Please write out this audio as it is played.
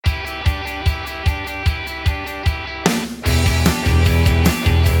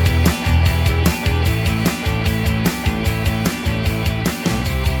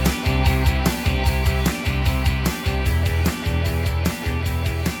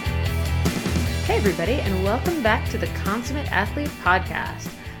everybody, and welcome back to the Consummate Athlete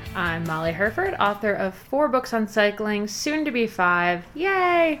Podcast. I'm Molly Herford, author of 4 books on cycling, soon to be 5,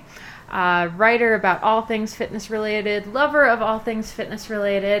 yay! Writer about all things fitness related, lover of all things fitness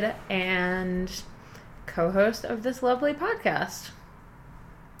related, and co-host of this lovely podcast.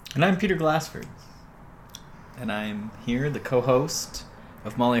 And I'm Peter Glassford, and I'm here, the co-host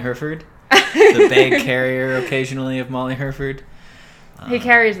of Molly Herford, the bag carrier occasionally of Molly Herford. He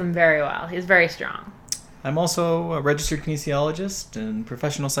carries them very well. He's very strong. I'm also a registered kinesiologist and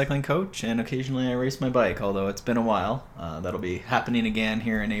professional cycling coach, and occasionally I race my bike, although it's been a while. That'll be happening again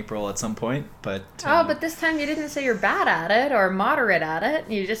here in April at some point. But but this time you didn't say you're bad at it or moderate at it.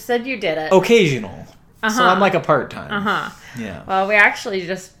 You just said you did it. Occasional. So I'm like a part-time. Yeah. Well, we actually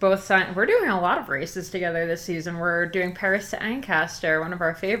just both signed. We're doing a lot of races together this season. We're doing Paris to Ancaster, one of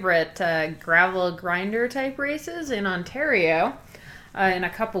our favorite gravel grinder type races in Ontario. In a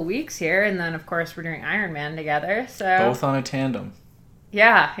couple weeks here, and then of course we're doing Ironman together. So both on a tandem.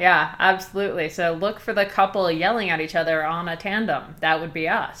 Yeah, absolutely. So look for the couple yelling at each other on a tandem. That would be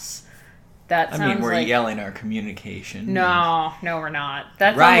us. That sounds we're like... yelling our communication. No, we're not.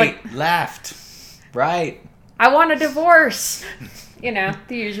 That right, like... left, right. I want a divorce. You know,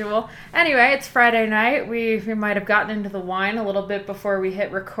 the usual. Anyway, it's Friday night. We might have gotten into the wine a little bit before we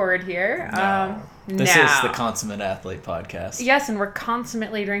hit record here. No. This is the Consummate Athlete Podcast. Yes, and we're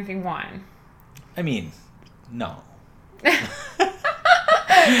consummately drinking wine. No.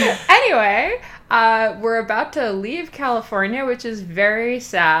 Anyway, we're about to leave California, which is very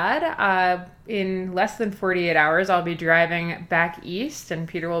sad. In less than 48 hours, I'll be driving back east, and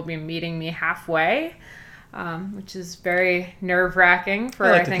Peter will be meeting me halfway. Which is very nerve-wracking.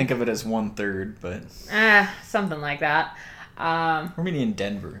 I think of it as 1/3, but... something like that. We're meeting in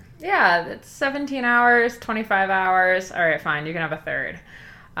Denver. Yeah, it's 17 hours, 25 hours. All right, fine, you can have a third.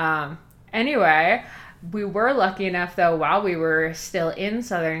 Anyway, we were lucky enough, though, while we were still in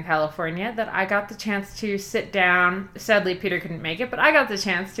Southern California, that I got the chance to sit down. Sadly, Peter couldn't make it, but I got the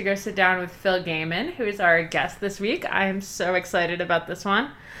chance to go sit down with Phil Gaimon, who is our guest this week. I am so excited about this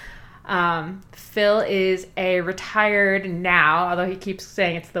one. Phil is a retired now, although he keeps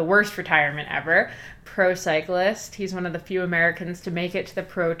saying it's the worst retirement ever, pro cyclist. He's one of the few Americans to make it to the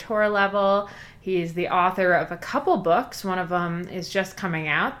pro tour level. He's the author of a couple books. One of them is just coming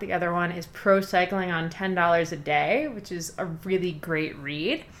out. The other one is Pro Cycling on $10 a Day, which is a really great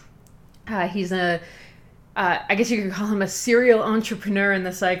read. He's I guess you could call him a serial entrepreneur in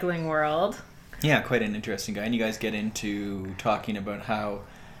the cycling world. Yeah, quite an interesting guy. And you guys get into talking about how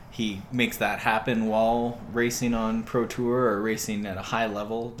he makes that happen while racing on Pro Tour or racing at a high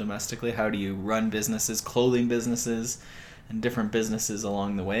level domestically. How do you run businesses, clothing businesses, and different businesses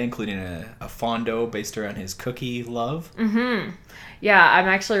along the way, including a fondo based around his cookie love? Mm-hmm. Yeah, I'm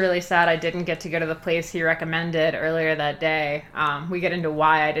actually really sad I didn't get to go to the place he recommended earlier that day. We get into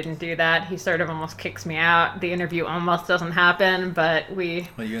why I didn't do that. He sort of almost kicks me out. The interview almost doesn't happen, but Well,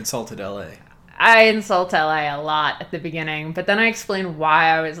 you insulted LA. I insult LA a lot at the beginning, but then I explain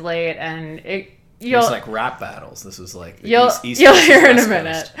why I was late, and it was like rap battles. This was like East you'll hear in a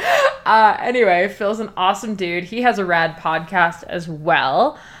minute. Anyway, Phil's an awesome dude. He has a rad podcast as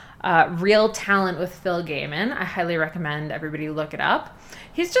well, Real Talent with Phil Gaimon. I highly recommend everybody look it up.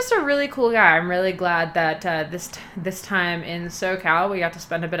 He's just a really cool guy. I'm really glad that this time in SoCal we got to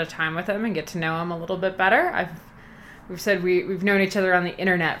spend a bit of time with him and get to know him a little bit better. We've said we've known each other on the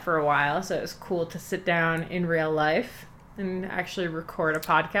internet for a while, so it was cool to sit down in real life and actually record a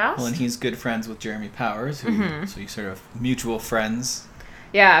podcast. Well, and he's good friends with Jeremy Powers, so you sort of mutual friends.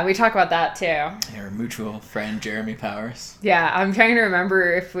 Yeah, we talk about that too. Your mutual friend, Jeremy Powers. Yeah, I'm trying to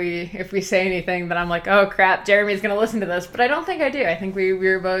remember if we say anything that I'm like, oh crap, Jeremy's going to listen to this, but I don't think I do. I think we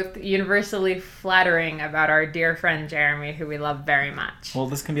were both universally flattering about our dear friend Jeremy, who we love very much. Well,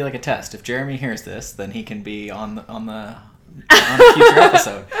 this can be like a test. If Jeremy hears this, then he can be on a future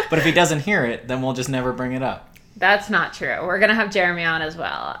episode. But if he doesn't hear it, then we'll just never bring it up. That's not true. We're going to have Jeremy on as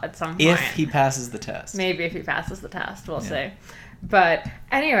well at some point. If he passes the test. Maybe if he passes the test, we'll see. But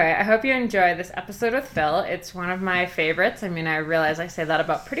anyway, I hope you enjoy this episode with Phil. It's one of my favorites. I realize I say that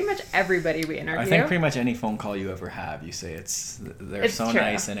about pretty much everybody we interview. I think pretty much any phone call you ever have, you say they're so true.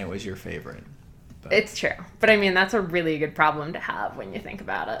 Nice and it was your favorite. But. It's true. But that's a really good problem to have when you think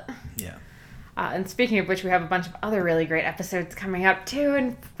about it. Yeah. And speaking of which, we have a bunch of other really great episodes coming up too,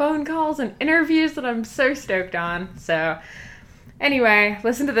 and phone calls and interviews that I'm so stoked on. So anyway,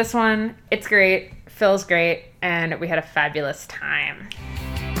 listen to this one. It's great. Phil's great. And we had a fabulous time.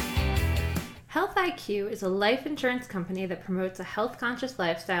 Health IQ is a life insurance company that promotes a health-conscious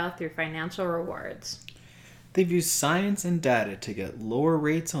lifestyle through financial rewards. They've used science and data to get lower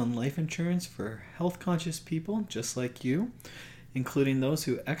rates on life insurance for health-conscious people just like you, including those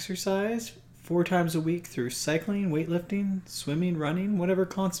who exercise 4 times a week through cycling, weightlifting, swimming, running, whatever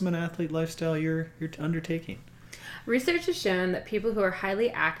consummate athlete lifestyle you're undertaking. Research has shown that people who are highly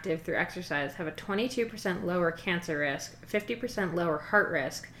active through exercise have a 22% lower cancer risk, 50% lower heart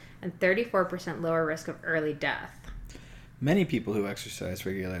risk, and 34% lower risk of early death. Many people who exercise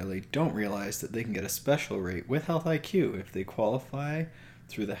regularly don't realize that they can get a special rate with Health IQ if they qualify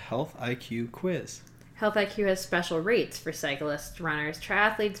through the Health IQ quiz. Health IQ has special rates for cyclists, runners,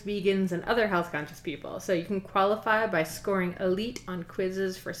 triathletes, vegans, and other health-conscious people, so you can qualify by scoring elite on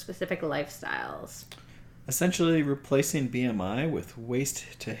quizzes for specific lifestyles. Essentially replacing BMI with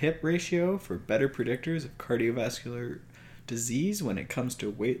waist-to-hip ratio for better predictors of cardiovascular disease when it comes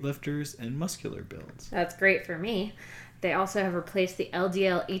to weightlifters and muscular builds. That's great for me. They also have replaced the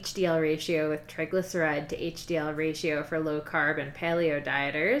LDL-HDL ratio with triglyceride to HDL ratio for low-carb and paleo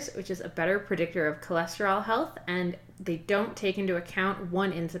dieters, which is a better predictor of cholesterol health, and they don't take into account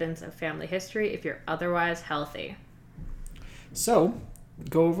one incidence of family history if you're otherwise healthy. So,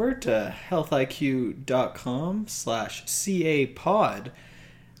 go over to healthiq.com/CAPod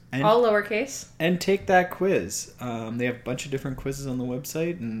and all lowercase. And take that quiz. They have a bunch of different quizzes on the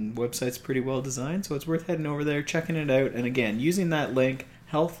website, and the website's pretty well designed, so it's worth heading over there, checking it out, and again, using that link,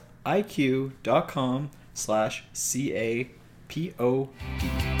 healthiq.com/CAPOD.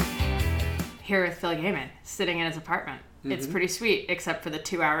 Here with Phil Gaimon, sitting in his apartment. Mm-hmm. It's pretty sweet, except for the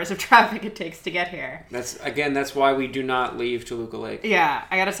 2 hours of traffic it takes to get here. That's why we do not leave Toluca Lake. Yeah,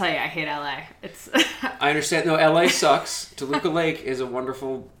 I gotta tell you, I hate LA. I understand. No, LA sucks. Toluca Lake is a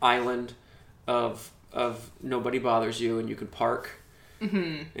wonderful island of nobody bothers you and you can park.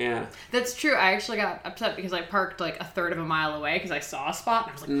 Mm-hmm. Yeah. That's true. I actually got upset because I parked like a third of a mile away because I saw a spot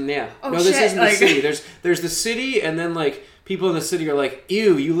and I was like, yeah. Oh, no, shit. This isn't the city. There's the city, and then like people in the city are like,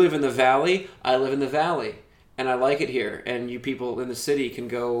 ew, you live in the valley? I live in the valley. And I like it here. And you people in the city can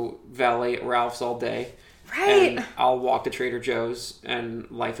go valet at Ralph's all day. Right. And I'll walk to Trader Joe's, and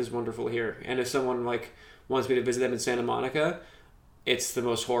life is wonderful here. And if someone like wants me to visit them in Santa Monica, it's the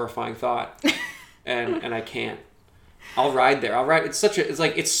most horrifying thought. and I can't. I'll ride there.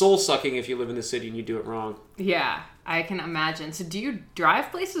 It's soul sucking if you live in the city and you do it wrong. Yeah, I can imagine. So do you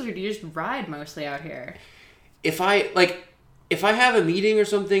drive places or do you just ride mostly out here? If I have a meeting or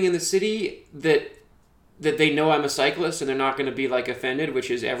something in the city that they know I'm a cyclist and they're not going to be like offended,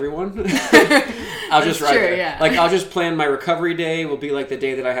 which is everyone, I'll just ride there. Yeah. Like I'll just plan my recovery day. Will be like the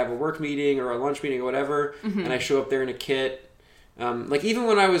day that I have a work meeting or a lunch meeting or whatever, mm-hmm. and I show up there in a kit. Like even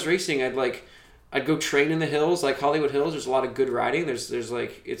when I was racing, I'd go train in the hills, like Hollywood Hills. There's a lot of good riding. There's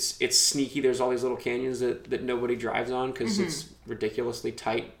like it's sneaky. There's all these little canyons that nobody drives on because mm-hmm. it's ridiculously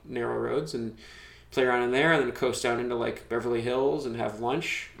tight, narrow roads, and play around in there, and then coast down into like Beverly Hills and have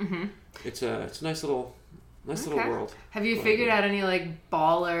lunch. Mm-hmm. It's a nice little world. Have you figured out any like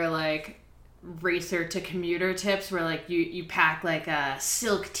baller like racer to commuter tips where like you pack like a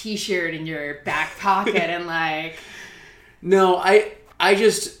silk t-shirt in your back pocket and like? No, I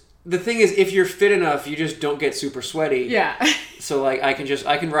just. The thing is, if you're fit enough, you just don't get super sweaty. Yeah. So like I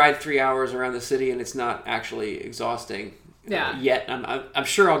can ride 3 hours around the city and it's not actually exhausting. Yeah. Yet I'm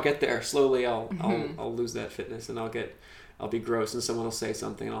sure I'll get there slowly. I'll lose that fitness and I'll be gross and someone will say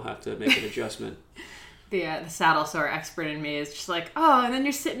something and I'll have to make an adjustment. The saddle sore expert in me is just like, oh, and then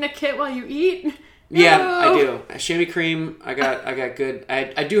you're sitting in a kit while you eat. No. Yeah, I do. Chamois cream. I got good.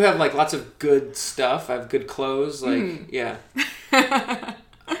 I do have like lots of good stuff. I have good clothes. Like yeah.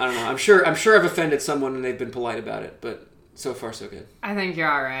 I don't know. I'm sure I've offended someone and they've been polite about it, but so far so good. I think you're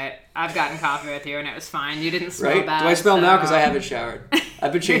all right. I've gotten coffee with you and it was fine. You didn't smell bad. Do I smell now because I haven't showered?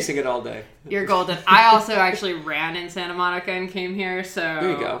 I've been chasing it all day. You're golden. I also actually ran in Santa Monica and came here, so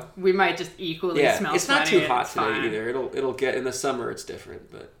there you go. We might just equally smell. It's not too hot today fine. either. It'll get in the summer. It's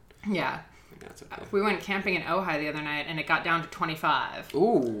different, but yeah. That's okay. We went camping in Ojai the other night and it got down to 25.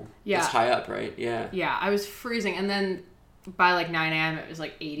 Ooh, yeah. That's high up, right? Yeah. Yeah, I was freezing, and then by like 9 a.m. it was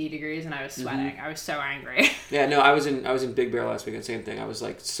like 80 degrees and I was sweating. Mm-hmm. I was so angry. Yeah, no, I was in Big Bear last weekend. Same thing. I was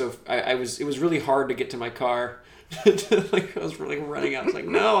like it was really hard to get to my car. Like I was really running out. I was like,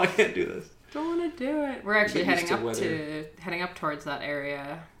 no, I can't do this. Don't want to do it. We're actually heading up towards that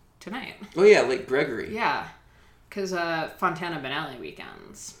area tonight. Oh yeah, Lake Gregory. Yeah, because Fontana Benelli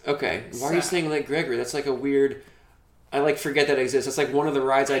weekends. Okay, why are you saying Lake Gregory? That's like a weird. I like forget that exists. That's like one of the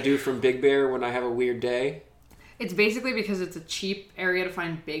rides I do from Big Bear when I have a weird day. It's basically because it's a cheap area to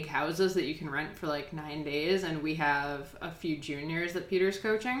find big houses that you can rent for like 9 days, and we have a few juniors that Peter's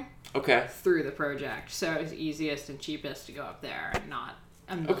coaching. Okay. Through the project, so it's easiest and cheapest to go up there and not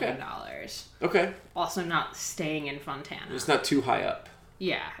 $1 million. Okay. Also not staying in Fontana. It's not too high up.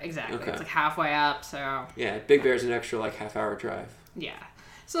 Yeah, exactly. Okay. It's like halfway up, so... Yeah, Big Bear's an extra like half-hour drive. Yeah.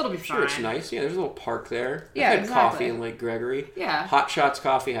 So it'll be fine. Sure, it's nice. Yeah, there's a little park there. Yeah, I've had exactly. coffee in Lake Gregory. Yeah. Hot Shots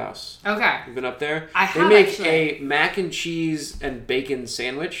Coffee House. Okay. You've been up there? I have, They make actually. a mac and cheese and bacon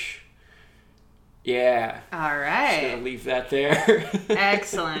sandwich. Yeah. All Just right. gonna leave that there.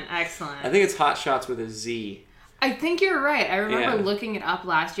 Excellent. I think it's Hot Shots with a Z. I think you're right. I remember Yeah. looking it up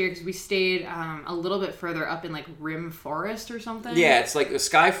last year because we stayed a little bit further up in like Rim Forest or something. Yeah, it's like the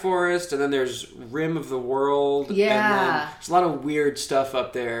Sky Forest, and then there's Rim of the World. Yeah. And then there's a lot of weird stuff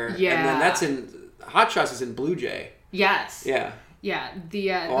up there. Yeah. And then that's in... Hot Shots is in Blue Jay. Yes. Yeah. Yeah.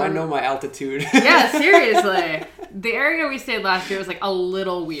 I know my altitude. Yeah, seriously. The area we stayed last year was like a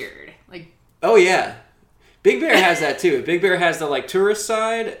little weird. Like, Oh, yeah. Big Bear has that, too. Big Bear has the, like, tourist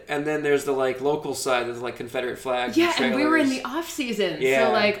side, and then there's the, like, local side of, like, Confederate flags yeah, and and we were in trailers. the off season. Yeah.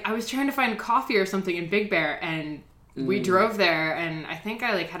 So like I was trying to find coffee or something in Big Bear, and we drove there, and I think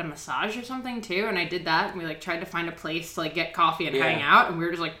I like had a massage or something too, and I did that, and we like tried to find a place to like get coffee and Yeah. hang out, and we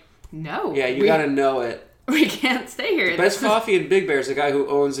were just like, no. Yeah, you we, gotta know it. We can't stay here. Best This is- coffee in Big Bear is the guy who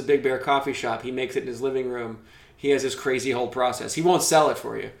owns the Big Bear coffee shop. He makes it in his living room. He has this crazy whole process. He won't sell it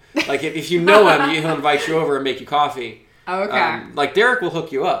for you. Like, if you know him, he'll invite you over and make you coffee. Okay. Like, Derek will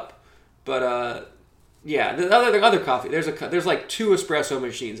hook you up. But, yeah, the other coffee, there's like 2 espresso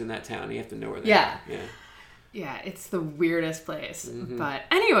machines in that town. You have to know where they Yeah. are. Yeah. Yeah, it's the weirdest place. But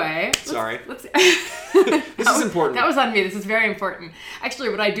anyway. Sorry. Let's This is important. That was on me. This is very important. Actually,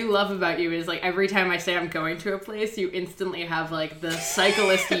 what I do love about you is like every time I say I'm going to a place, you instantly have like the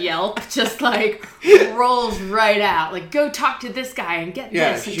cyclist Yelp just like rolls right out. Like, go talk to this guy and get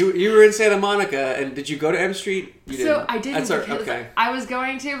Yeah, this. you were in Santa Monica, and did you go to M Street? You So didn't. I didn't That's all right. because Okay. I was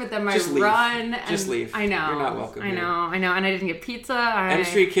going to, but then my Just leave. run. And Just leave. I know. You're not welcome I here. know, and I didn't get pizza. M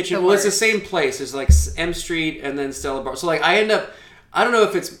Street Kitchen. the Well, it's the worst. same place. It's like M Street and then Stella Bar. So like I end up, I don't know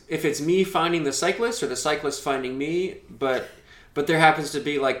if it's me finding the cyclist or the cyclist finding me, but there happens to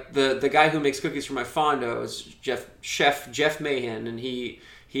be like the guy who makes cookies for my Fondo is Chef Jeff Mahan, and he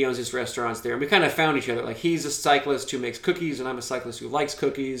owns his restaurants there, and we kind of found each other. Like, he's a cyclist who makes cookies, and I'm a cyclist who likes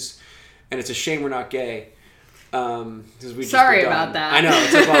cookies, and it's a shame we're not gay. 'Cause we just Sorry be done. about that. I know,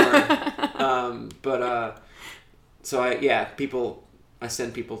 it's a bummer. So I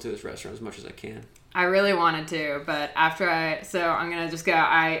send people to this restaurant as much as I can. I really wanted to, but so I'm gonna just go.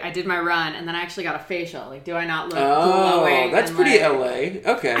 I did my run, and then I actually got a facial. Like, do I not look glowing? That's and, pretty like,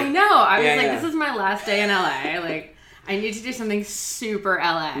 LA. Okay. I know. I was Yeah, like, yeah. this is my last day in LA. Like, I need to do something super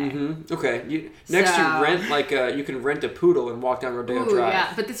LA. Mm-hmm. Okay. Next, So- you rent you can rent a poodle and walk down Rodeo Ooh, Drive.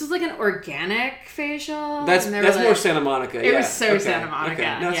 yeah, but this was like an organic facial. That's and they were more like- Santa Monica. It yeah. was so Okay. Santa Monica.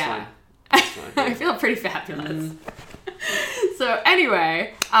 Okay. No, that's yeah. fine. That's fine. I feel pretty fabulous. So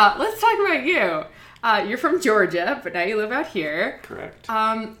anyway, let's talk about you. You're from Georgia, but now you live out here. Correct.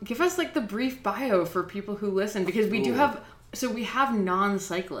 Give us like the brief bio for people who listen, because we do have. So we have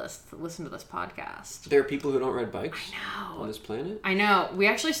non-cyclists that listen to this podcast. There are people who don't ride bikes I know. on this planet. I know. We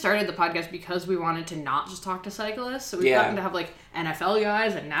actually started the podcast because we wanted to not just talk to cyclists. So we've Yeah. gotten to have like NFL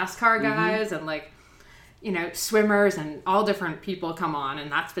guys and NASCAR guys and like, swimmers and all different people come on, and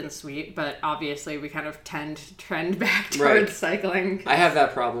that's been sweet. But obviously we kind of trend back towards Right. cycling. I have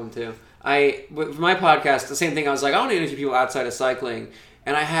that problem too. With my podcast, the same thing. I was like, I want to interview people outside of cycling,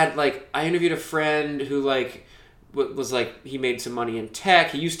 and I interviewed a friend who was like, he made some money in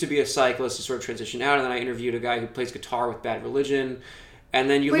tech. He used to be a cyclist. He sort of transitioned out, and then I interviewed a guy who plays guitar with Bad Religion. And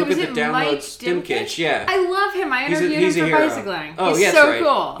then you Wait, look was at the it Mike downloads. Dimkitch, yeah. I love him. I He's a interviewed him for hero. bicycling. Oh, He's yeah, so that's right.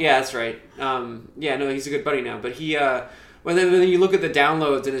 cool. Yeah, that's right. He's a good buddy now. But he, when then you look at the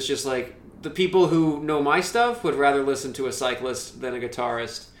downloads, and it's just like the people who know my stuff would rather listen to a cyclist than a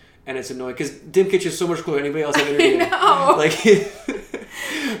guitarist, and it's annoying because Dimkitch is so much cooler than anybody else I've interviewed. I know.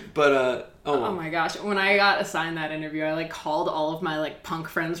 But Oh my gosh. When I got assigned that interview, I called all of my punk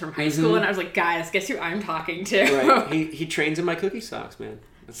friends from high school, and I was like, guys, guess who I'm talking to? Right. He trains in my cookie socks, man.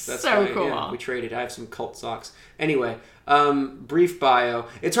 That's So why, cool. Yeah, we traded. I have some cult socks. Anyway, brief bio.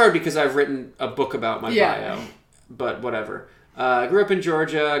 It's hard because I've written a book about my bio, but whatever. I grew up in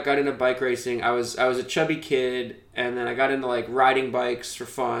Georgia, got into bike racing. I was a chubby kid, and then I got into riding bikes for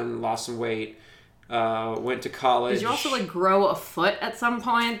fun, lost some weight. Went to college. Did you also grow a foot at some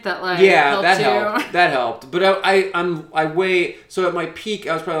point that yeah, helped that you? helped. That helped. But I weigh, so at my peak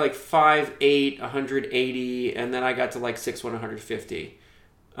I was probably 5'8", 180, and then I got to 6'1", 150.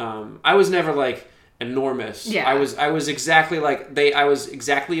 I was never enormous. Yeah. I was exactly I was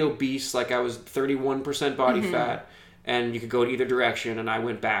exactly obese. I was 31% body fat, and you could go in either direction, and I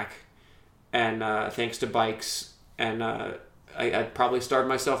went back, and thanks to bikes and I probably starved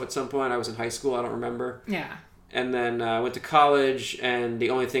myself at some point. I was in high school. I don't remember. Yeah. And then I went to college, and the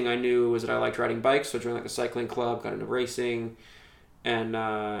only thing I knew was that I liked riding bikes. So I joined like a cycling club, got into racing, and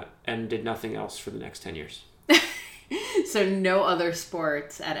did nothing else for the next 10 years. So no other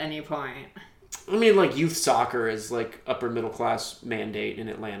sports at any point. I mean, like youth soccer is like upper middle class mandate in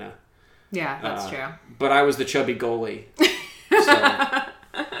Atlanta. Yeah, that's true. But I was the chubby goalie.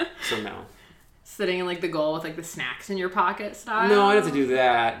 So no. Sitting in like the goal with like the snacks in your pocket style? No, I didn't have to do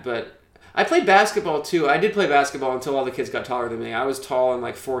that, but I played basketball too. I did play basketball until all the kids got taller than me. I was tall in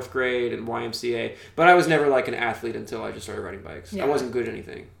like 4th grade and YMCA, but I was never like an athlete until I just started riding bikes. Yeah. I wasn't good at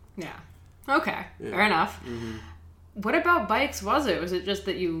anything. Yeah. Okay. Yeah. Fair enough. Mm-hmm. What about bikes was it? Was it just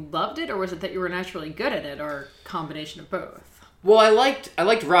that you loved it, or was it that you were naturally good at it, or a combination of both? Well, I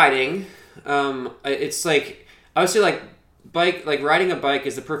liked riding. It's like I would say like riding a bike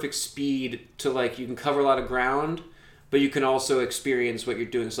is the perfect speed to like you can cover a lot of ground, but you can also experience what you're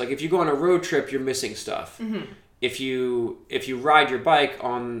doing. So like if you go on a road trip, you're missing stuff. Mm-hmm. If you ride your bike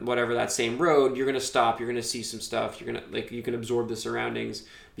on whatever that same road, you're gonna stop. You're gonna see some stuff. You're gonna like you can absorb the surroundings.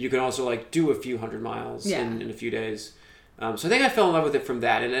 But you can also like do a few hundred miles in a few days. So I think I fell in love with it from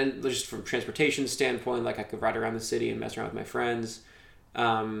that, and then just from transportation standpoint, like I could ride around the city and mess around with my friends. So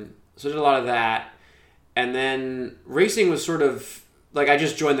I did a lot of that, and then racing was sort of like I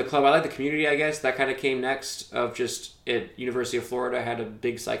just joined the club. I like the community, I guess. That kind of came next of just at University of Florida. I had a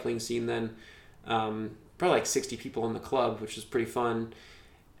big cycling scene then. Probably like 60 people in the club, which was pretty fun.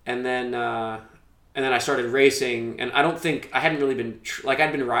 And then I started racing, and I don't think I hadn't really been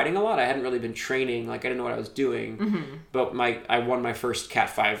I'd been riding a lot. I hadn't really been training. Like I didn't know what I was doing. Mm-hmm. But I won my first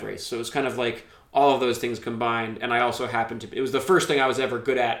Cat 5 race, so it was kind of like all of those things combined. And I also happened to. It was the first thing I was ever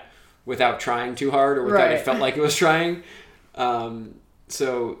good at without trying too hard or without it felt like it was trying.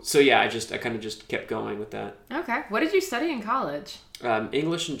 So yeah, I kind of just kept going with that. Okay. What did you study in college?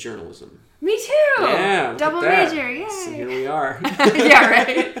 English and journalism. Me too. Yeah. Double major. Yay. So here we are. Yeah,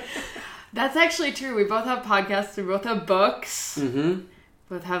 right. That's actually true. We both have podcasts. We both have books. Mm-hmm.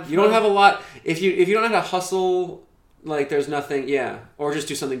 Both have. You don't have a lot. If you don't know how to hustle, like there's nothing. Yeah, or just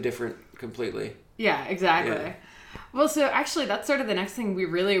do something different completely. Yeah, exactly. Yeah. Well, so actually, that's sort of the next thing we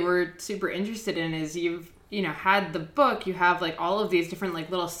really were super interested in. Is you've had the book. You have like all of these different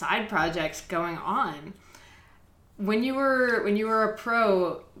like little side projects going on. When you were a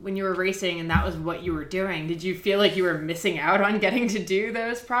pro, when you were racing and that was what you were doing, did you feel like you were missing out on getting to do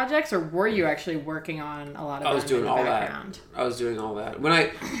those projects, or were you actually working on a lot of them in the background? I was doing all that. When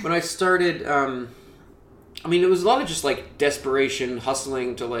I started, I mean, it was a lot of just like desperation,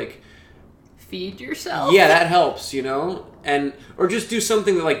 hustling to like feed yourself. Yeah, that helps, or just do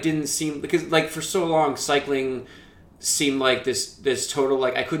something that like didn't seem, because like for so long cycling seemed like this total,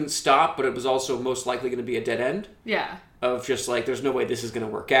 like I couldn't stop, but it was also most likely going to be a dead end. Yeah. Of just like, there's no way this is going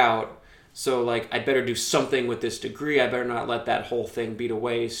to work out. So like, I better do something with this degree. I better not let that whole thing be to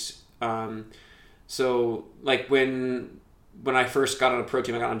waste. So like when I first got on a pro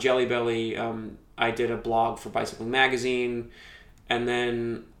team, I got on Jelly Belly. I did a blog for Bicycling Magazine, and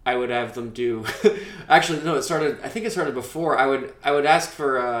then I would have them do, actually, no, I think it started before. I would ask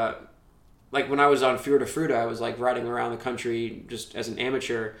for, like when I was on Fior de Fruta, I was like riding around the country just as an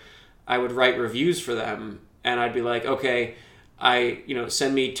amateur. I would write reviews for them, and I'd be like, okay,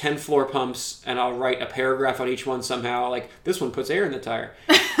 send me 10 floor pumps, and I'll write a paragraph on each one somehow. Like this one puts air in the tire,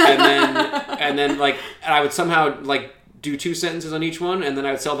 and then like I would somehow like do 2 sentences on each one, and then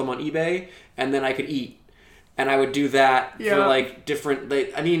I would sell them on eBay, and then I could eat. And I would do that for like different.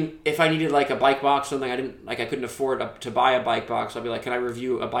 I mean, if I needed like a bike box or something, I couldn't afford to buy a bike box. I'd be like, "Can I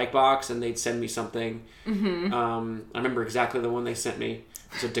review a bike box?" And they'd send me something. Mm-hmm. I remember exactly the one they sent me.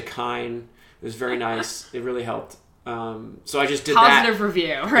 It was a Dakine. It was very nice. It really helped. So I just did positive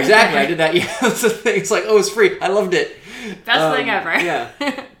review. Right exactly, there. I did that. Yeah, that's the thing. It's like, oh, it's free. I loved it. Best thing ever. Yeah,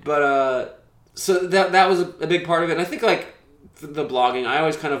 but so that was a big part of it. And I think like the blogging, I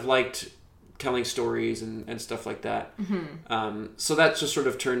always kind of liked telling stories and stuff like that. Mm-hmm. So that just sort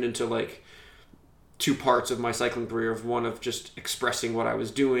of turned into like 2 parts of my cycling career, of one of just expressing what I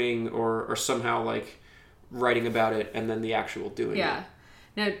was doing or somehow like writing about it, and then the actual doing it. Yeah.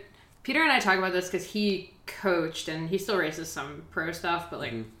 Now, Peter and I talk about this because he coached, and he still races some pro stuff, but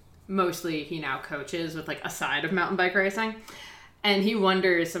like mostly he now coaches with like a side of mountain bike racing. And he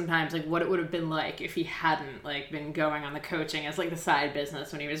wonders sometimes like what it would have been like if he hadn't like been going on the coaching as like the side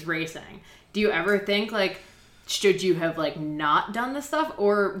business when he was racing. Do you ever think like, should you have like not done this stuff,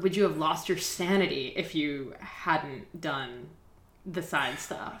 or would you have lost your sanity if you hadn't done the side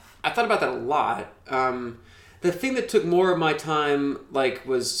stuff? I thought about that a lot. The thing that took more of my time, like,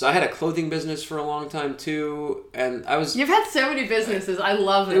 was so I had a clothing business for a long time too, and I was. You've had so many businesses. I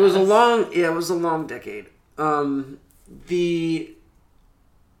love this. It was a long decade. I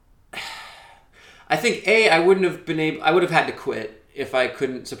think I wouldn't have been able. I would have had to quit if I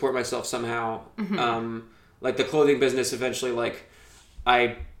couldn't support myself somehow. Like the clothing business, eventually, like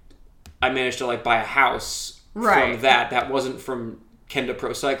I managed to like buy a house from that. That wasn't from Kenda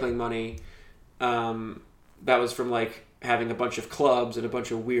Pro Cycling money. That was from like having a bunch of clubs and a bunch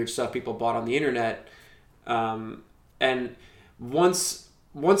of weird stuff people bought on the internet. And once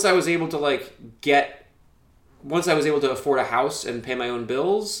I was able to afford a house and pay my own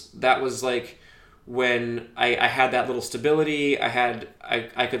bills, that was like when I had that little stability.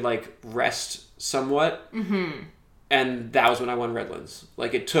 I could like rest somewhat. Mm-hmm. And that was when I won Redlands.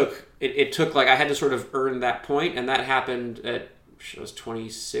 Like it took like I had to sort of earn that point, and that happened at I was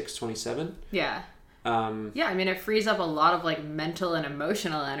 26, 27. Yeah. Yeah, I mean, it frees up a lot of like mental and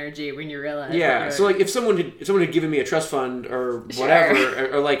emotional energy when you realize. Yeah, so like if someone had given me a trust fund or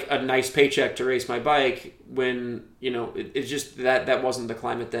whatever, or like a nice paycheck to race my bike, when it's just that wasn't the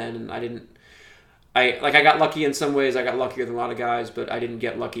climate then, and I got lucky in some ways. I got luckier than a lot of guys, but I didn't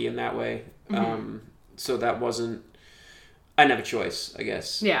get lucky in that way. Mm-hmm. So that wasn't. I didn't have a choice, I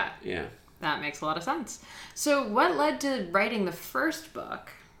guess. Yeah. Yeah. That makes a lot of sense. So what led to writing the first book?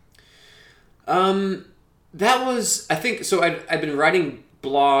 That was, I think, so I'd been writing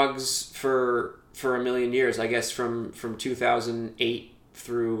blogs for a million years, I guess, from 2008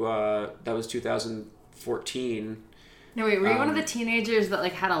 through, that was 2014. No, wait, were you one of the teenagers that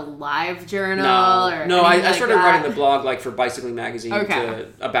like had a live journal? No, I started writing the blog like for Bicycling Magazine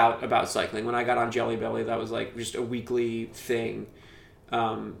about cycling. When I got on Jelly Belly, that was like just a weekly thing.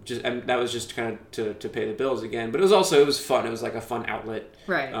 And that was just kind of to pay the bills again. But it was fun. It was like a fun outlet.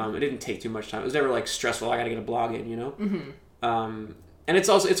 Right. It didn't take too much time. It was never like stressful. I got to get a blog in, Mm-hmm. And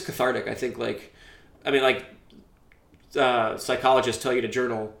it's cathartic. I think psychologists tell you to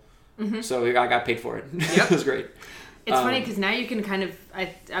journal. Mm-hmm. So I got paid for it. Yep. It was great. It's funny because now you can kind of,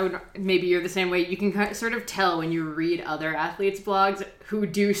 I would, maybe you're the same way, you can sort of tell when you read other athletes' blogs who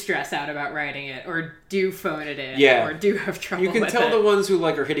do stress out about writing it, or do phone it in, or do have trouble with it. You can tell the ones who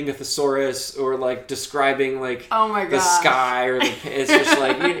like are hitting a thesaurus, or like describing like the sky, or it's just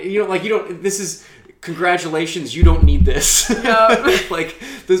like, this is, congratulations, you don't need this. Yep.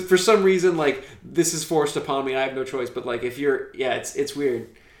 For some reason, like, this is forced upon me, I have no choice, but like, if you're, it's weird.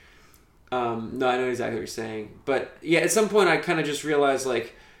 No, I know exactly what you're saying, but yeah, at some point I kind of just realized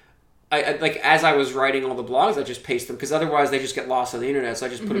like, I like as I was writing all the blogs, I just paste them because otherwise they just get lost on the internet. So I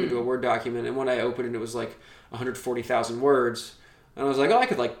just put them into a Word document, and when I opened it, it was like 140,000 words, and I was like, oh, I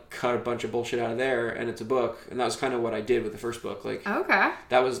could like cut a bunch of bullshit out of there, and it's a book, and that was kind of what I did with the first book. Like, okay,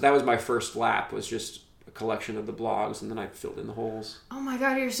 that was my first lap, was just a collection of the blogs, and then I filled in the holes. Oh my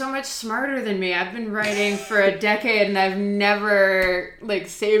god, you're so much smarter than me. I've been writing for a decade and I've never like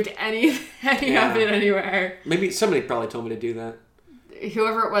saved any of it anywhere. Maybe somebody probably told me to do that.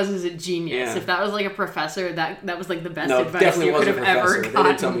 Whoever it was a genius. Yeah. If that was like a professor, that was like the best advice you could have ever gotten. They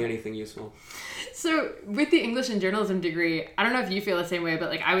didn't tell me anything useful. So with the English and journalism degree, I don't know if you feel the same way, but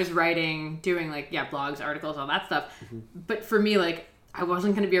like I was doing like blogs, articles, all that stuff. Mm-hmm. But for me, like, I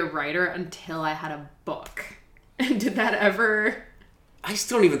wasn't going to be a writer until I had a book. Did that ever... I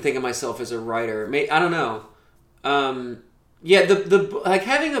still don't even think of myself as a writer. I don't know. The like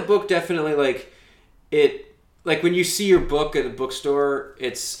having a book definitely like it. Like when you see your book at the bookstore,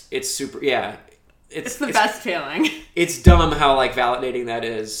 it's super. Yeah, it's the best feeling. It's dumb how like validating that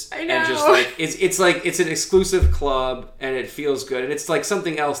is. I know. And just like it's an exclusive club, and it feels good, and it's like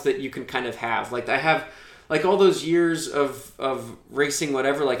something else that you can kind of have. Like I have like all those years of racing,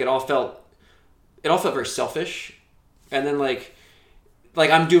 whatever. Like it all felt very selfish, and then like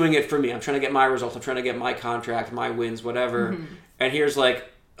I'm doing it for me. I'm trying to get my results. I'm trying to get my contract, my wins, whatever. Mm-hmm. And here's like,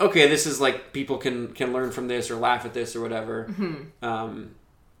 okay, this is like people can learn from this or laugh at this or whatever. Mm-hmm.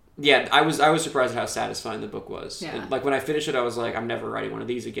 I was surprised at how satisfying the book was. Yeah. And like when I finished it, I was like, I'm never writing one of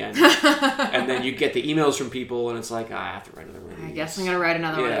these again. And then you get the emails from people, and it's like, I have to write another one of these. I guess I'm gonna write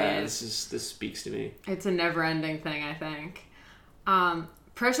another one of these. This speaks to me. It's a never-ending thing, I think.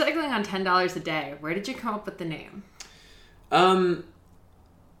 Pro cycling on $10 a day. Where did you come up with the name?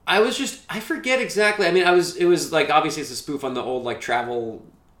 I forget exactly. I mean, it was like, obviously it's a spoof on the old like travel,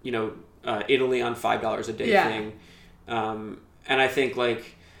 Italy on $5 a day thing. And I think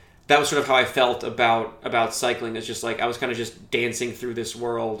like that was sort of how I felt about cycling. It's just like I was kind of just dancing through this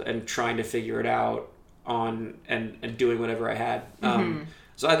world and trying to figure it out and doing whatever I had.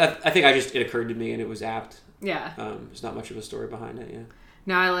 So I think it occurred to me, and it was apt. Yeah. There's not much of a story behind it. Yeah.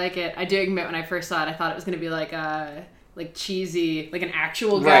 No, I like it. I do admit when I first saw it, I thought it was going to be like cheesy, like an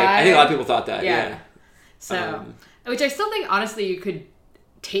actual guy. Right. I think a lot of people thought that. Yeah. So, which I still think, honestly, you could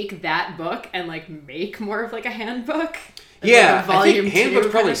take that book and like make more of like a handbook. Yeah, like I think handbooks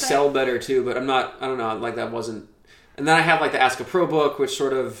probably sell better too, but I don't know, like that wasn't. And then I have like the Ask a Pro book, which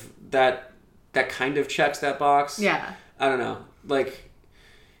sort of that kind of checks that box. Yeah. I don't know, like.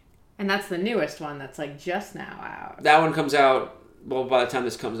 And that's the newest one that's like just now out. That one comes out. Well, by the time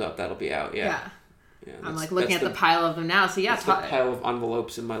this comes up, that'll be out. Yeah. I'm like looking at the pile of them now. So yeah, that's the pile of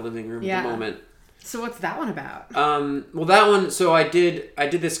envelopes in my living room at the moment. So what's that one about? Well, that one. So I did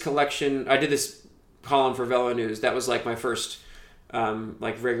this collection. I did this column for Velo News. That was like my first,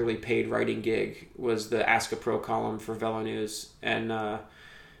 like regularly paid writing gig. Was the Ask a Pro column for Velo News, and that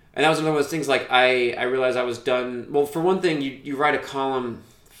was one of those things. Like I realized I was done. Well, for one thing, you write a column.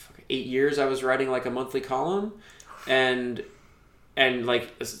 8 years I was writing like a monthly column, and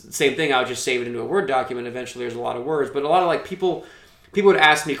like same thing. I would just save it into a Word document. Eventually, there's a lot of words, but a lot of like people would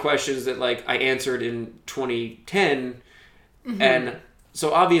ask me questions that like I answered in 2010, and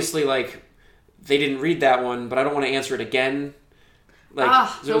so obviously like they didn't read that one, but I don't want to answer it again.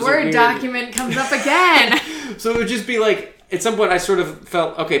 Like the Word document comes up again. So it would just be like at some point I sort of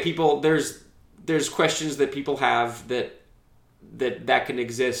felt okay. People, there's questions that people have that can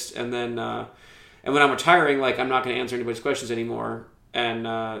exist, and then and when I'm retiring, like I'm not going to answer anybody's questions anymore,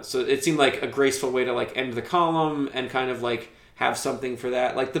 and so it seemed like a graceful way to like end the column and kind of like have something for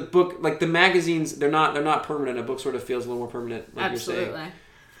that. Like the book, like the magazines, they're not permanent. A book sort of feels a little more permanent. Like Absolutely. You're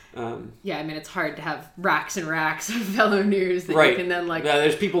saying. Yeah, I mean it's hard to have racks and racks of Velo News that you can then like. Yeah,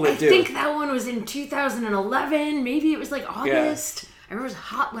 there's people that do. I think that one was in 2011. Maybe it was like August. Yeah. I remember it was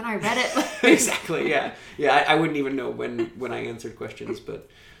hot when I read it. Exactly. Yeah. I wouldn't even know when I answered questions, but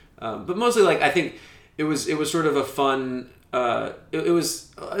mostly like I think it was sort of a fun. It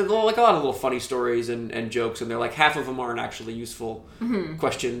was like a lot of little funny stories and jokes, and they're like half of them aren't actually useful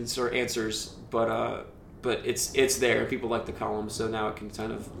questions or answers, but it's there. People like the column, so now it can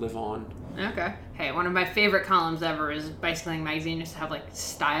kind of live on. Okay. Hey, one of my favorite columns ever is Bicycling Magazine used to have like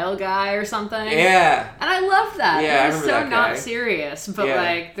Style Guy or something. Yeah. And I loved that. Yeah, it was so not serious, but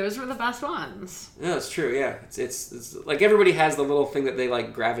like those were the best ones. Yeah, that's true. Yeah, it's like everybody has the little thing that they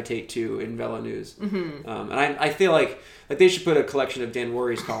like gravitate to in Velo News, and I feel like they should put a collection of Dan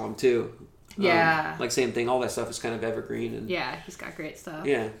Worry's column too. Yeah. Like same thing. All that stuff is kind of evergreen. And yeah, he's got great stuff.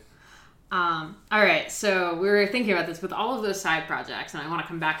 Yeah. All right, so we were thinking about this with all of those side projects, and I want to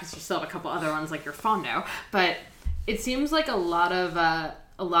come back because you still have a couple other ones like your Fondo, but it seems like a lot of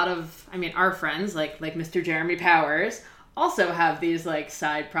I mean our friends like Mr. Jeremy Powers also have these like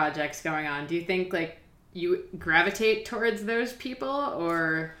side projects going on. Do you think like you gravitate towards those people,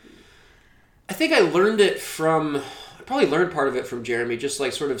 or? I think I probably learned part of it from Jeremy, just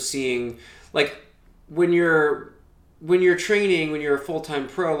like sort of seeing like when you're training, when you're a full-time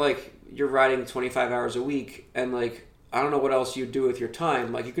pro, like you're riding 25 hours a week, and like I don't know what else you do with your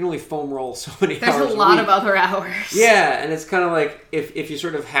time. Like you can only foam roll so many hours. There's a lot of other hours. Yeah, and it's kind of like if you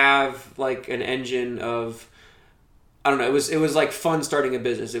sort of have like an engine of, I don't know, it was like fun starting a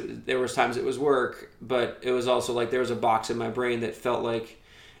business. There was times it was work, but it was also like there was a box in my brain that felt like,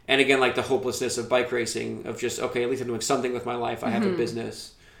 and again like the hopelessness of bike racing of just okay, at least I'm doing something with my life. I have a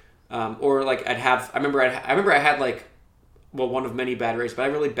business, or like I remember I had like. Well, one of many bad races, but I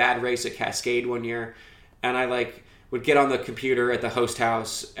had a really bad race at Cascade one year, and I like would get on the computer at the host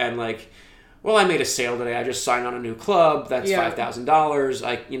house and like, well, I made a sale today. I just signed on a new club. That's $5,000.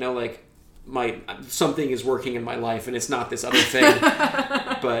 Like something is working in my life, and it's not this other thing.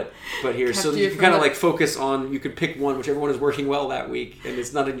 but here, so you can kind of like focus on. You could pick one, whichever one is working well that week, and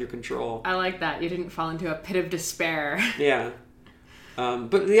it's not in your control. I like that. You didn't fall into a pit of despair. Yeah,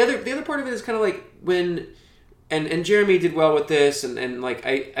 but the other part of it is kind of like when. And Jeremy did well with this, and like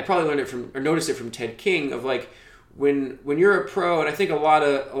I probably learned it from or noticed it from Ted King of like when you're a pro, and I think a lot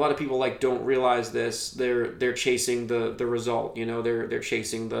of people like don't realize this. They're chasing the result, they're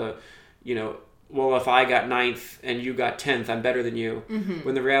chasing the, well, if I got 9th and you got 10th, I'm better than you.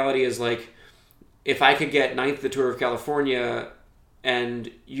 When the reality is like if I could get 9th at the Tour of California and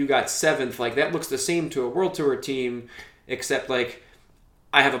you got 7th, like that looks the same to a World Tour team, except like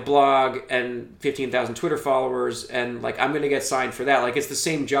I have a blog and 15,000 Twitter followers, and like I'm going to get signed for that. Like it's the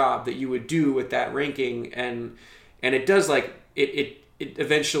same job that you would do with that ranking, and it does like it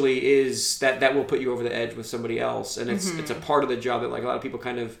eventually is that will put you over the edge with somebody else, and it's a part of the job that like a lot of people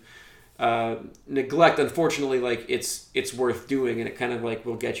kind of neglect, unfortunately, like it's worth doing, and it kind of like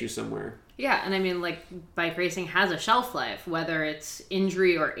will get you somewhere. Yeah, and I mean, like, bike racing has a shelf life, whether it's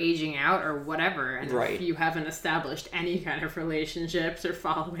injury or aging out or whatever. And right. if you haven't established any kind of relationships or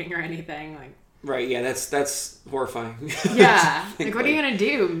following or anything, like... Right, yeah, that's horrifying. Yeah, like, what are you going to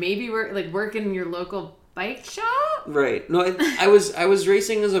do? Maybe work in your local bike shop? Right. No, I was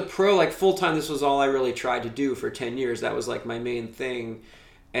racing as a pro, like, full-time. This was all I really tried to do for 10 years. That was, like, my main thing.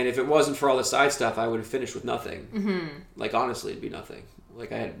 And if it wasn't for all the side stuff, I would have finished with nothing. Mm-hmm. Like, honestly, it'd be nothing.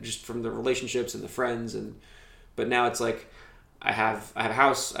 Like, I had just from the relationships and the friends, but now it's like I have a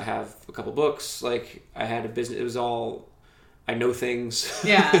house, I have a couple books, like I had a business. It was all, I know things.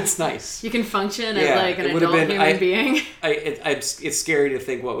 Yeah, it's nice. You can function as like an adult human being. It's scary to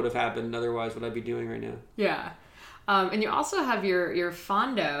think what would have happened otherwise. What I'd be doing right now. Yeah. And you also have your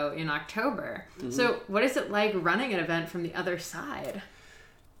Fondo in October. Mm-hmm. So what is it like running an event from the other side?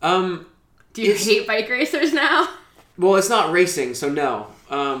 Do you hate bike racers now? Well, it's not racing, so no.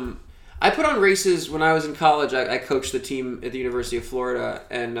 I put on races when I was in college. I coached the team at the University of Florida,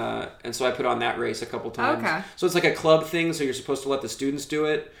 and so I put on that race a couple times. Okay. So it's like a club thing, so you're supposed to let the students do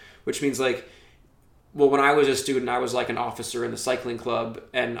it, which means like, well, when I was a student, I was like an officer in the cycling club,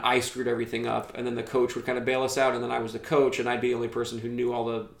 and I screwed everything up, and then the coach would kind of bail us out, and then I was the coach, and I'd be the only person who knew all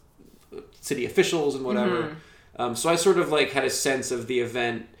the city officials and whatever. Mm-hmm. So I sort of like had a sense of the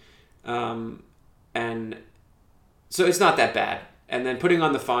event, and so it's not that bad. And then putting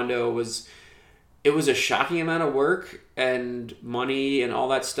on the Fondo was a shocking amount of work and money and all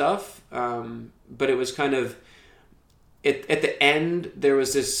that stuff. But it was kind of, at the end, there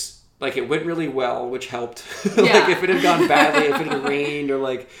was this, like, it went really well, which helped. Like, if it had gone badly, if it had rained, or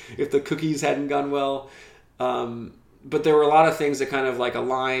like if the cookies hadn't gone well. But there were a lot of things that kind of like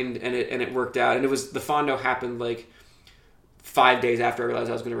aligned, and it worked out. And the Fondo happened like 5 days after I realized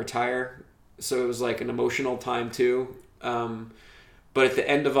I was going to retire. So it was like an emotional time too. But at the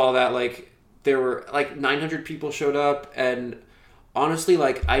end of all that, like, there were like 900 people showed up, and honestly,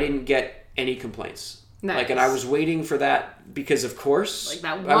 like, I didn't get any complaints. Nice. Like, and I was waiting for that because, of course, like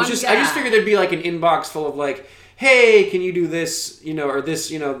that one I just figured there'd be like an inbox full of like, hey, can you do this, or this,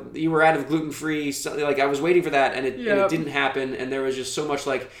 you were out of gluten-free, something. Like, I was waiting for that, and it didn't happen, and there was just so much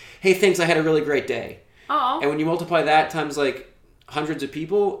like, hey, thanks, I had a really great day. Oh. And when you multiply that times like hundreds of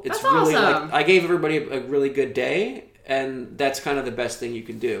people, it's That's really awesome. like, I gave everybody a really good day. And that's kind of the best thing you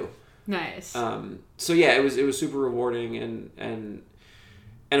can do. Nice. So yeah, it was super rewarding, and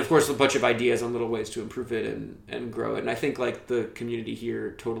of course a bunch of ideas on little ways to improve it and grow it. And I think like the community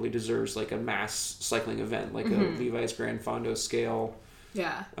here totally deserves like a mass cycling event, like a Levi's Grand Fondo scale.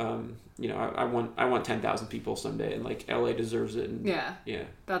 Yeah. I want 10,000 people someday, and like LA deserves it. And, yeah. Yeah.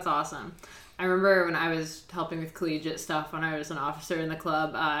 That's awesome. I remember when I was helping with collegiate stuff when I was an officer in the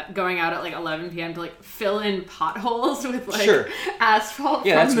club, going out at like 11 p.m. to like fill in potholes with like asphalt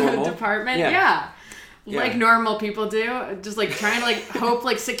from the normal department. Yeah. Like normal people do. Just like trying to like hope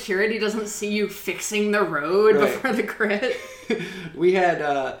like security doesn't see you fixing the road before the crit. We had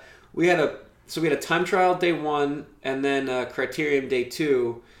a time trial day 1 and then a criterium day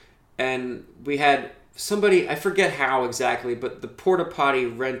 2, and we had somebody, I forget how exactly, but the porta potty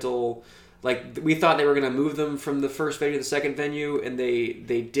rental, like, we thought they were going to move them from the first venue to the second venue, and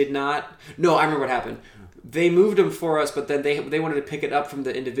they did not. No, I remember what happened. They moved them for us, but then they wanted to pick it up from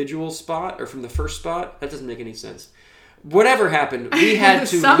the individual spot or from the first spot. That doesn't make any sense. Whatever happened, we had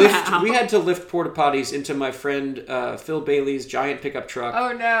to lift porta potties into my friend Phil Bailey's giant pickup truck.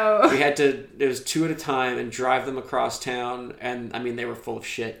 Oh no! It was 2 at a time, and drive them across town. And I mean, they were full of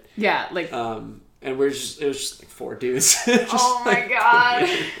shit. Yeah, like. And it was just like 4 dudes. Oh my god.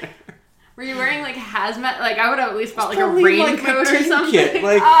 Were you wearing like hazmat? Like, I would have at least bought like a raincoat or something. Kit.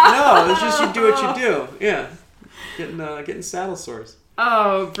 Like, no, it's just you do what you do. Yeah, getting saddle sores.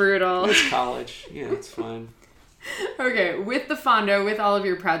 Oh, brutal. It's college. Yeah, it's fine. Okay, with the Fondo, with all of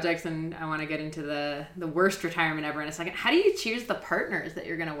your projects, and I want to get into the worst retirement ever in a second. How do you choose the partners that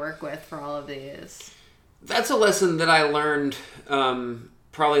you're going to work with for all of these? That's a lesson that I learned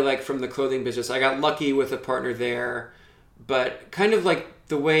probably like from the clothing business. I got lucky with a partner there, but kind of like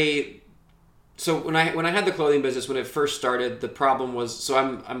the way. So when I had the clothing business, when it first started, the problem was, so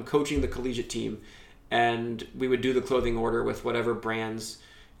I'm coaching the collegiate team, and we would do the clothing order with whatever brands,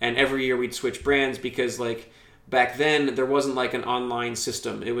 and every year we'd switch brands because like back then there wasn't like an online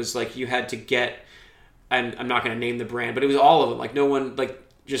system. It was like you had to get, and I'm not going to name the brand, but it was all of them. Like no one, like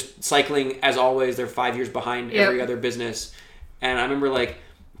just cycling as always, they're 5 years behind every other business. And I remember like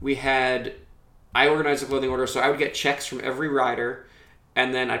I organized the clothing order, so I would get checks from every rider.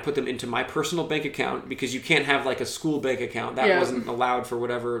 and then I put them into my personal bank account, because you can't have like a school bank account. That wasn't allowed for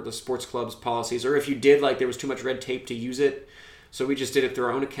whatever the sports club's policies, or if you did, like there was too much red tape to use it. So we just did it through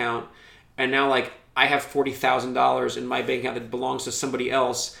our own account. And now like I have $40,000 in my bank account that belongs to somebody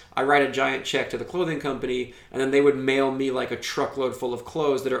else. I write a giant check to the clothing company, and then they would mail me like a truckload full of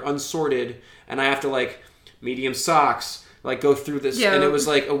clothes that are unsorted, and I have to like medium socks, like go through this. And it was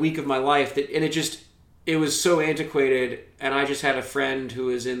like a week of my life and it was so antiquated. And I just had a friend who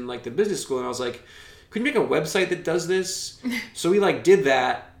was in like the business school, and I was like, could you make a website that does this? So we like did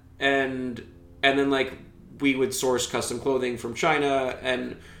that, and then like we would source custom clothing from China,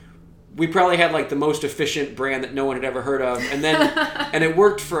 and we probably had like the most efficient brand that no one had ever heard of. And then and it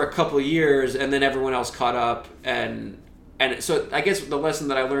worked for a couple of years, and then everyone else caught up, and so I guess the lesson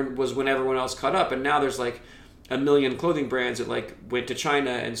that I learned was when everyone else caught up, and now there's like a million clothing brands that like went to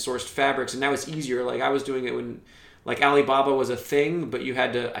China and sourced fabrics, and now it's easier. Like I was doing it when like Alibaba was a thing, but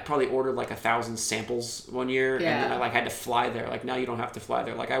I probably ordered like 1,000 samples one year, and then I like had to fly there. Like now you don't have to fly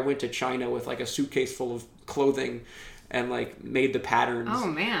there. Like I went to China with like a suitcase full of clothing and like made the patterns. Oh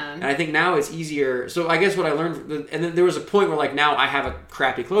man. And I think now it's easier. So I guess what I learned, and then there was a point where like now I have a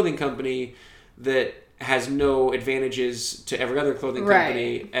crappy clothing company that has no advantages to every other clothing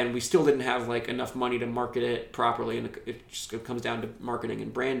company, and we still didn't have like enough money to market it properly, and it just comes down to marketing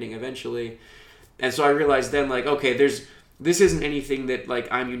and branding eventually. And so I realized then like, okay, this isn't anything that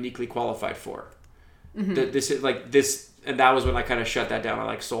like I'm uniquely qualified for. This is like this, and that was when I kind of shut that down. I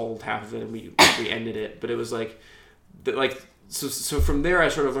like sold half of it, and we ended it. But it was like so from there I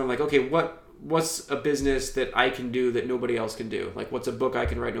sort of learned like, okay, what's a business that I can do that nobody else can do? Like what's a book I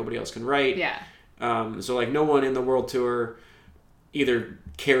can write nobody else can write? Yeah. So like no one in the world tour either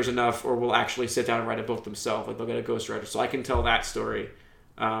cares enough or will actually sit down and write a book themselves. Like they'll get a ghostwriter. So I can tell that story.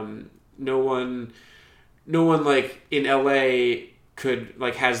 No one like in LA could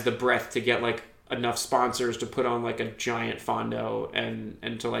like has the breadth to get like enough sponsors to put on like a giant fondo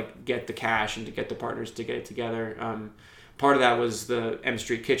and to like get the cash and to get the partners to get it together. Part of that was the M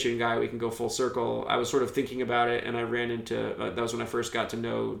Street Kitchen guy. We can go full circle. I was sort of thinking about it, and I ran into that was when I first got to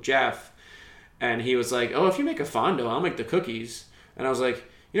know Jeff, and he was like, "Oh, if you make a fondo, I'll make the cookies." And I was like,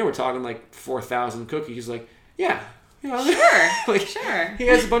 we're talking like 4,000 cookies. He's like, "Yeah." Sure. Like, sure. He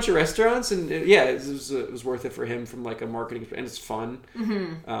has a bunch of restaurants, and it was worth it for him from like a marketing, and it's fun.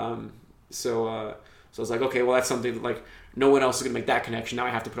 So I was like, okay, well that's something that like no one else is gonna make that connection. Now I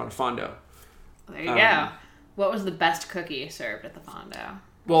have to put on a fondo. There you go. What was the best cookie served at the fondo?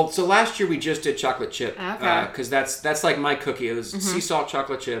 Well, so last year we just did chocolate chip. Okay. Because that's like my cookie. It was sea salt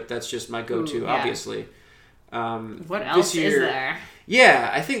chocolate chip. That's just my go-to, obviously. What else is there?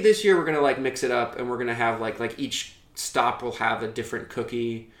 Yeah, I think this year we're gonna like mix it up, and we're gonna have like each stop will have a different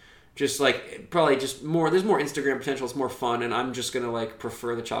cookie. Just like probably just more. There's more Instagram potential. It's more fun, and I'm just gonna like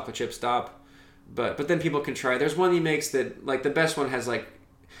prefer the chocolate chip stop. But then people can try. There's one he makes that like the best one has like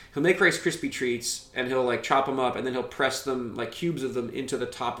he'll make Rice Krispie treats, and he'll like chop them up, and then he'll press them like cubes of them into the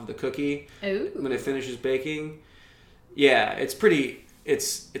top of the cookie. Ooh. When it finishes baking. Yeah, it's pretty.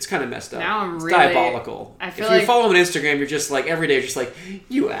 It's kind of messed up. Now it's diabolical. I feel if you follow him on Instagram, you're just like every day, you're just like,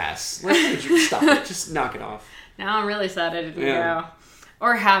 you ass. Like, would you stop it? Just knock it off. Now I'm really sad I didn't go.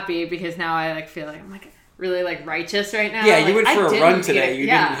 Or happy, because now I like feel like I'm like really like righteous right now. Yeah, like, you went for a run today. You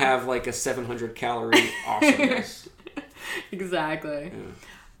didn't have like a 700 calorie awesomeness. Exactly.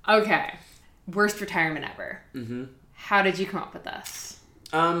 Yeah. Okay. Worst retirement ever. How did you come up with this?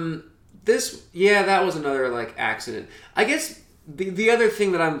 That was another like accident. I guess the other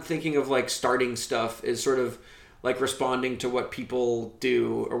thing that I'm thinking of like starting stuff is sort of like responding to what people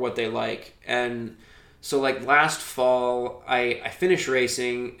do or what they like. And so like last fall I finished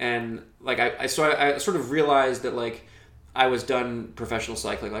racing, and like I sort of realized that like I was done professional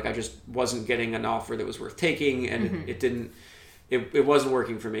cycling. Like I just wasn't getting an offer that was worth taking, and it wasn't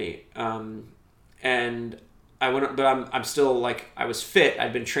working for me. And I went, but I'm still like, I was fit.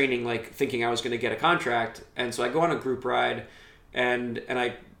 I'd been training, like thinking I was going to get a contract. And so I go on a group ride, and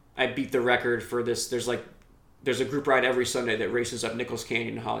I beat the record for this. There's a group ride every Sunday that races up Nichols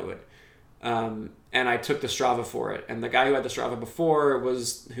Canyon in Hollywood. And I took the Strava for it. And the guy who had the Strava before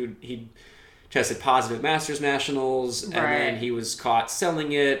he tested positive at Masters Nationals, and then he was caught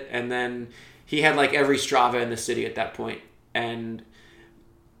selling it. And then he had like every Strava in the city at that point. And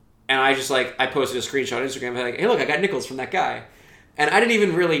I just like, I posted a screenshot on Instagram, like, hey look, I got Nichols from that guy. And I didn't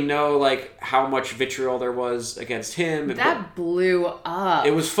even really know like how much vitriol there was against him. That blew up.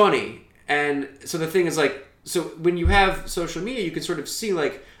 It was funny. And so the thing is like, so when you have social media, you can sort of see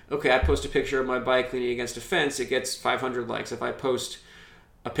like, okay, I post a picture of my bike leaning against a fence, it gets 500 likes. If I post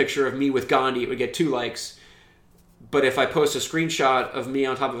a picture of me with Gandhi, it would get 2 likes. But if I post a screenshot of me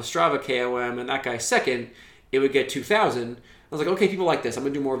on top of a Strava KOM and that guy's second, it would get 2,000. I was like, okay, people like this. I'm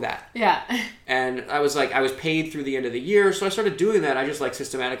going to do more of that. Yeah. And I was like, I was paid through the end of the year. So I started doing that. I just like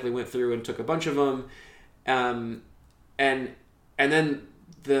systematically went through and took a bunch of them. And then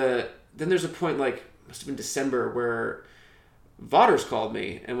there's a point, like, must have been December, where Vaughters called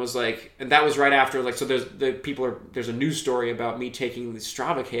me and was like, and that was right after, like, so there's a news story about me taking the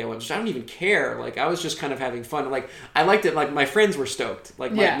Strava KOMs, which I don't even care. Like, I was just kind of having fun. Like, I liked it. Like, my friends were stoked.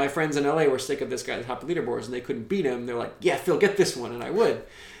 Like, my friends in LA were sick of this guy at the top of leaderboards and they couldn't beat him. They're like, yeah, Phil, get this one. And I would.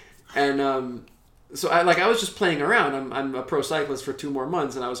 And, so I was just playing around. I'm a pro cyclist for 2 more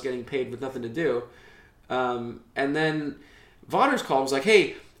months and I was getting paid with nothing to do. And then Vaughters called and was like,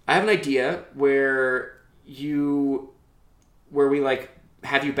 hey, I have an idea where we like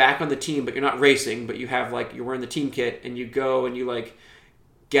have you back on the team, but you're not racing, but you have like, you're wearing the team kit and you go and you like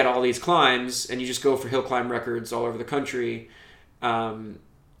get all these climbs and you just go for hill climb records all over the country. And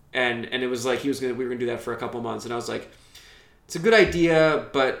it was like, we were going to do that for a couple months. And I was like, it's a good idea,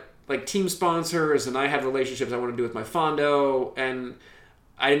 but like team sponsors and I have relationships I want to do with my Fondo, and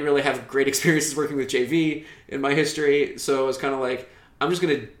I didn't really have great experiences working with JV in my history. So it was kind of like, I'm just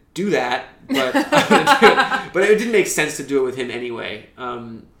going to do that, but but it didn't make sense to do it with him anyway.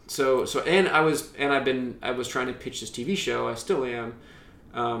 I was trying to pitch this TV show. I still am.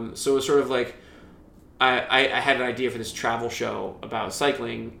 So it was sort of like I had an idea for this travel show about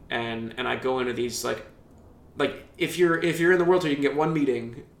cycling, and I go into these like if you're in the World Tour, you can get one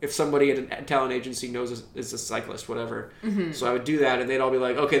meeting if somebody at a talent agency knows is a cyclist, whatever. Mm-hmm. So I would do that, and they'd all be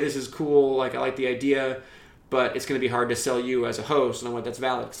like, okay, this is cool. Like, I like the idea, but it's going to be hard to sell you as a host. And I'm like, that's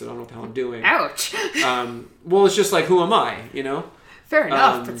valid because I don't know what the hell I'm doing. Ouch. Well, it's just like, who am I, you know? Fair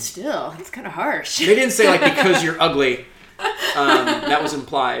enough, but still, it's kind of harsh. They didn't say, like, because you're ugly. That was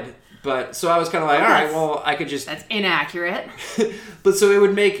implied. But, so I was kind of like, all right, well, I could just... That's inaccurate. But so it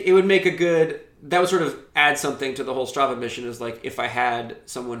would make a good... That would sort of add something to the whole Strava mission, is like, if I had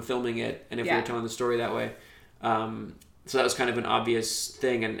someone filming it and if we were telling the story that way. So that was kind of an obvious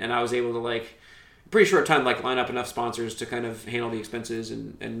thing. And I was able to, like... pretty short time, like, line up enough sponsors to kind of handle the expenses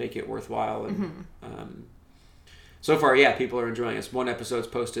and make it worthwhile. And so far, people are enjoying it. One episode's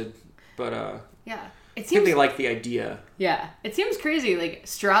posted, but I think they like the idea. Yeah, it seems crazy. Like,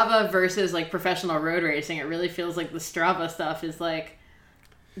 Strava versus like professional road racing. It really feels like the Strava stuff is like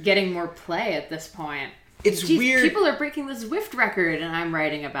getting more play at this point. It's weird. People are breaking the Zwift record, and I'm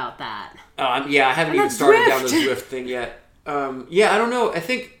writing about that. I haven't even started down the Zwift thing yet. I don't know. I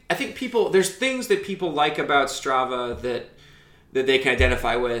think people, there's things that people like about Strava that they can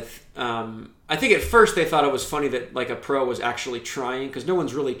identify with. I think at first they thought it was funny that like a pro was actually trying, because no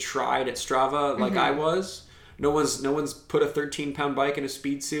one's really tried at Strava like I was. No one's put a 13-pound bike in a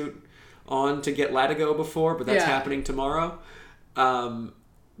speed suit on to get Latigo before, but that's happening tomorrow. So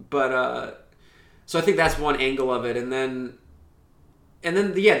I think that's one angle of it, and then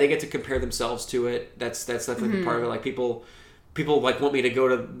they get to compare themselves to it. That's definitely part of it. Like people like want me to go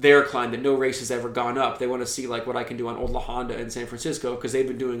to their climb that no race has ever gone up. They want to see like what I can do on Old La Honda in San Francisco because they've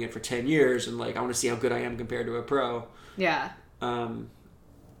been doing it for 10 years, and like I want to see how good I am compared to a pro. Yeah. I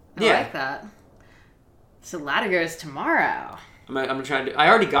like that. So Latigo is tomorrow. I'm trying to. I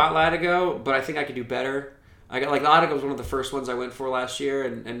already got Latigo, but I think I could do better. I got like Latigo was one of the first ones I went for last year,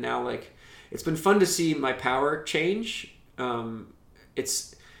 and now like it's been fun to see my power change.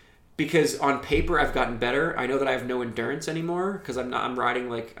 It's because on paper I've gotten better. I know that I have no endurance anymore because I'm riding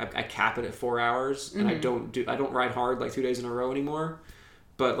like I cap it at 4 hours, and I don't ride hard like 2 days in a row anymore.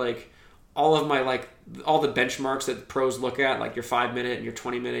 But like all of my like all the benchmarks that the pros look at, like your 5 minute and your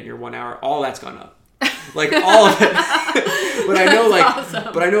 20 minute and your 1 hour, all that's gone up. Like all of it. But I know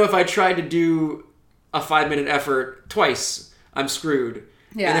awesome. But I know if I tried to do a 5 minute effort twice, I'm screwed.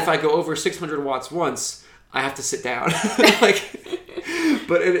 Yeah. And if I go over 600 watts once, I have to sit down.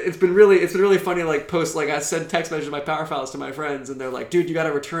 But it's been really funny. Like post, like I send text messages of my power files to my friends, and they're like, "Dude, you got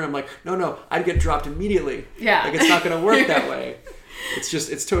to return." I'm like, "No, I'd get dropped immediately." Yeah, like it's not going to work that way.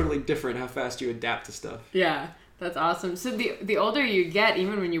 It's totally different how fast you adapt to stuff. Yeah, that's awesome. So the older you get,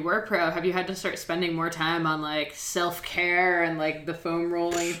 even when you were pro, have you had to start spending more time on like self-care and like the foam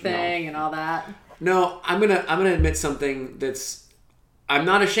rolling thing and all that? No, I'm gonna admit something that's I'm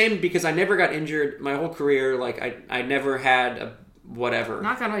not ashamed, because I never got injured my whole career. Like I never had a whatever.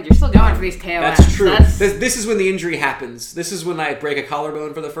 Knock on wood, you're still going for these KOMs. That's true. This is when the injury happens. This is when I break a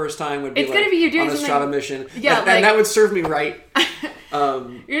collarbone for the first time. Would be it's like, going to be you doing on a Strava mission. Yeah, and that would serve me right.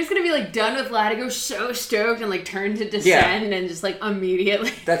 You're just gonna be like done with Latigo, so stoked, and like turn to Descend, and just like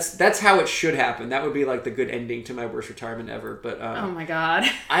immediately. That's how it should happen. That would be like the good ending to my worst retirement ever. But oh my god,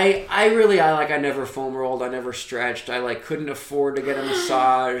 I never foam rolled. I never stretched. I like couldn't afford to get a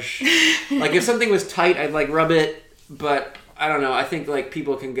massage. Like if something was tight, I'd like rub it. But I don't know. I think like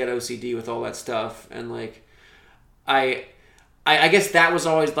people can get OCD with all that stuff, and like I guess that was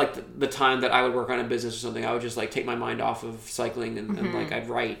always like the time that I would work on a business or something. I would just like take my mind off of cycling and like I'd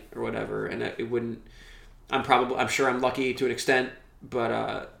write or whatever, and it wouldn't. I'm sure I'm lucky to an extent,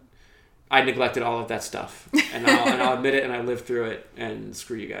 but I neglected all of that stuff, and I'll admit it, and I lived through it. And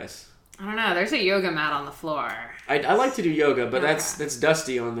screw you guys. I don't know. There's a yoga mat on the floor. I like to do yoga, but that's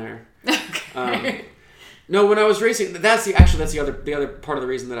dusty on there. Okay. No, when I was racing, that's the other part of the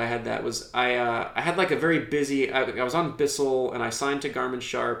reason that I had that was I had like a very busy. I was on Bissell and I signed to Garmin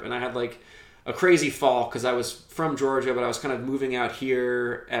Sharp, and I had like a crazy fall because I was from Georgia, but I was kind of moving out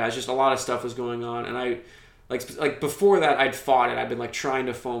here, and I just a lot of stuff was going on, and I like before that I'd fought it. I'd been like trying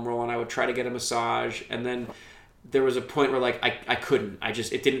to foam roll, and I would try to get a massage, and then there was a point where like I couldn't.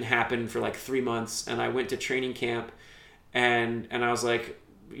 It didn't happen for like 3 months, and I went to training camp, and I was like.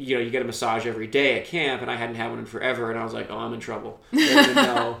 You know, you get a massage every day at camp, and I hadn't had one in forever, and I was like, oh, I'm in trouble. They didn't even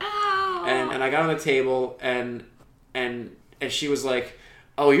know. And I got on the table, and she was like,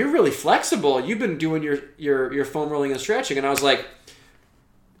 oh, you're really flexible. You've been doing your foam rolling and stretching. And I was like,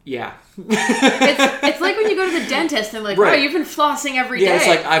 yeah. It's like when you go to the dentist and like, right. Oh, you've been flossing every day. Yeah, it's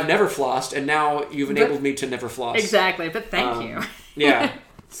like, I've never flossed, and now you've enabled me to never floss. Exactly, but thank you. Yeah.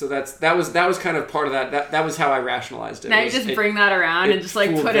 So that was kind of part of that. That was how I rationalized it. Now you just bring that around and just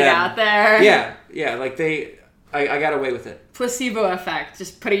like put it out there. Yeah. Like I got away with it. Placebo effect.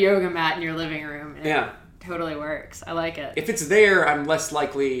 Just put a yoga mat in your living room. And yeah. It totally works. I like it. If it's there, I'm less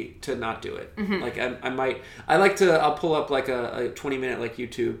likely to not do it. Mm-hmm. Like I might. I'll pull up like a 20-minute like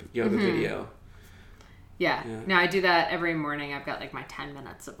YouTube yoga video. Yeah. No, I do that every morning. I've got like my 10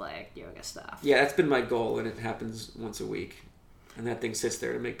 minutes of like yoga stuff. Yeah, that's been my goal, and it happens once a week. And that thing sits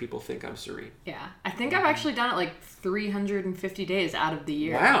there to make people think I'm serene. Yeah. I think I've actually done it like 350 days out of the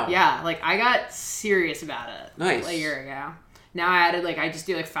year. Wow. Yeah. Like I got serious about it. Nice. A year ago. Now I added like, I just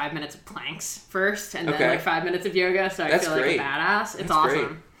do like 5 minutes of planks first and then like 5 minutes of yoga. So I feel like a badass. It's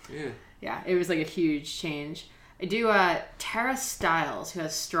awesome. Great. Yeah. Yeah. It was like a huge change. I do, Tara Stiles, who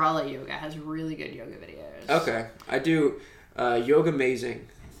has Strala Yoga, has really good yoga videos. Okay. I do Yoga Amazing.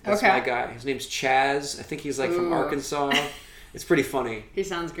 That's my guy. His name's Chaz. I think he's like from Arkansas. It's pretty funny. He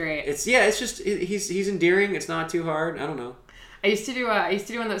sounds great. It's just he's endearing. It's not too hard. I don't know. I used to do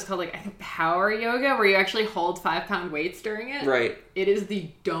one that was called like I think power yoga, where you actually hold 5-pound weights during it. Right. It is the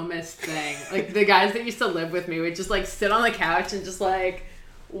dumbest thing. Like the guys that used to live with me would just like sit on the couch and just like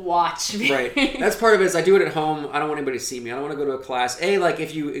watch me. Right. That's part of it. Is I do it at home. I don't want anybody to see me. I don't want to go to a class. Like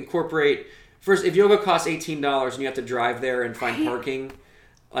if you incorporate first, if yoga costs $18 and you have to drive there and find parking,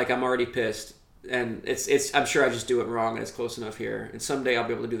 like I'm already pissed. And it's I'm sure I just do it wrong, and it's close enough here. And someday I'll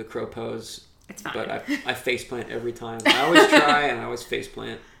be able to do the crow pose. It's fine. But I face plant every time. I always try, and I always face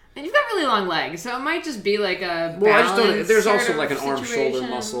plant. And you've got really long legs, so it might just be like a balance. Well, I just don't. There's also like an situation. arm-shoulder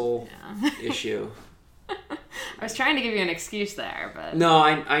muscle issue. I was trying to give you an excuse there, but no,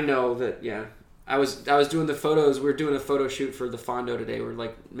 I know that. Yeah, I was doing the photos. We were doing a photo shoot for the Fondo today. We're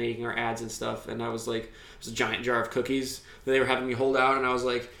like making our ads and stuff, and I was like, it was a giant jar of cookies that they were having me hold out, and I was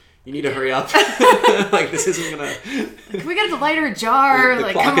like. You need to hurry up. Like, this isn't gonna... Can we get a lighter jar? The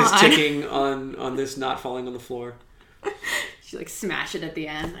like, clock come on. is ticking on this not falling on the floor. She, like, smash it at the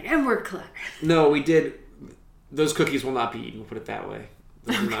end. Like, and we're clever. No, we did... Those cookies will not be eaten, we'll put it that way.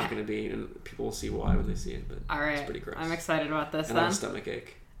 Those are not going to be, and people will see why when they see it, but all right. It's pretty gross. I'm excited about this, and I have a stomach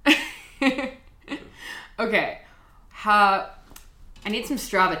ache. Okay. I need some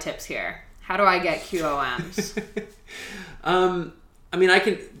Strava tips here. How do I get QOMs? I mean,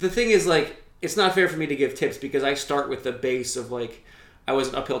 the thing is, like, it's not fair for me to give tips because I start with the base of, like, I was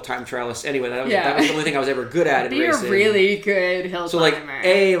an uphill time trialist anyway. That was the only thing I was ever good at in racing. You're a really good hill climber.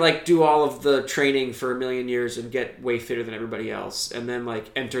 So, like, do all of the training for a million years and get way fitter than everybody else. And then, like,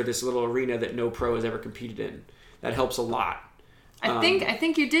 enter this little arena that no pro has ever competed in. That helps a lot. I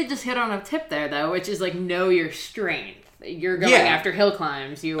think you did just hit on a tip there, though, which is, like, know your strength. You're going after hill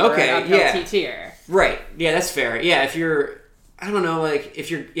climbs. You are an uphill T-tier. Right. Yeah, that's fair. Yeah, if you're... I don't know, like, if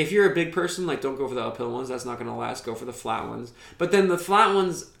you're a big person, like, don't go for the uphill ones. That's not going to last. Go for the flat ones. But then the flat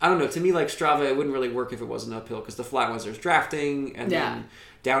ones, I don't know. To me, like, Strava, it wouldn't really work if it wasn't uphill because the flat ones, there's drafting, and then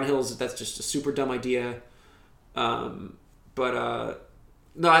downhills, that's just a super dumb idea. No,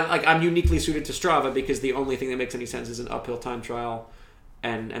 I'm uniquely suited to Strava because the only thing that makes any sense is an uphill time trial,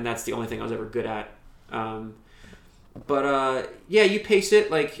 and that's the only thing I was ever good at. But yeah, you pace it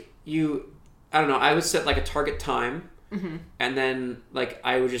like I don't know. I would set like a target time, and then like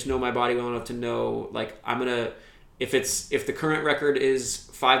I would just know my body well enough to know like I'm gonna if the current record is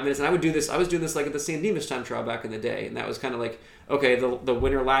 5 minutes, and I was doing this like at the San Dimas time trial back in the day, and that was kind of like, okay, the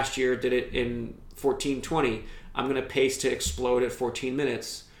winner last year did it in 14:20. I'm gonna pace to explode at 14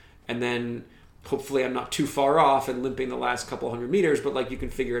 minutes, and then hopefully I'm not too far off and limping the last couple hundred meters, but like you can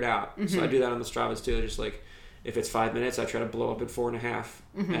figure it out. So I do that on the Stravas too. Just like if it's 5 minutes, I try to blow up at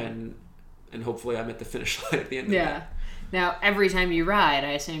 4.5, and hopefully I'm at the finish line at the end of that. Now, every time you ride,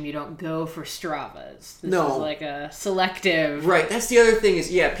 I assume you don't go for Stravas. This is like a selective... Right, that's the other thing is,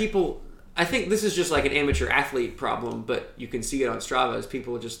 people... I think this is just like an amateur athlete problem, but you can see it on Strava.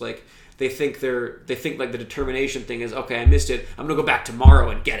 People just like, they think like the determination thing is, okay, I missed it, I'm going to go back tomorrow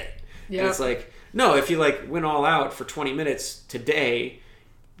and get it. Yep. And it's like, no, if you like went all out for 20 minutes today,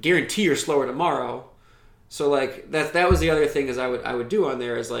 guarantee you're slower tomorrow. So like that was the other thing is I would do on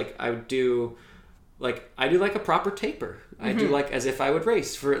there is like I do like a proper taper. I do like as if I would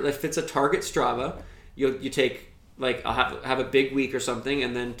race. For if it's a target Strava, you take like I'll have a big week or something,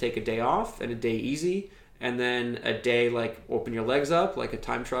 and then take a day off and a day easy, and then a day like open your legs up like a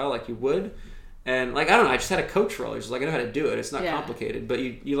time trial like you would, and like I don't know. I just had a coach for all these. Like I know how to do it. It's not complicated, but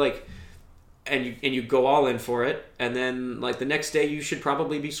you like. And you go all in for it, and then like the next day you should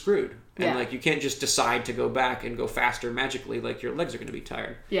probably be screwed. And like you can't just decide to go back and go faster magically. Like your legs are going to be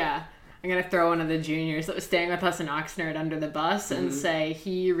tired. Yeah, I'm gonna throw one of the juniors that was staying with us in Oxnard under the bus and say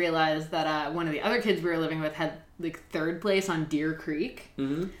he realized that one of the other kids we were living with had like third place on Deer Creek.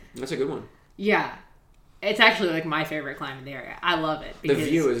 That's a good one. Yeah. It's actually like my favorite climb in the area. I love it. The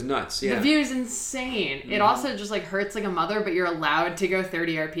view is nuts. Yeah. The view is insane. It also just like hurts like a mother, but you're allowed to go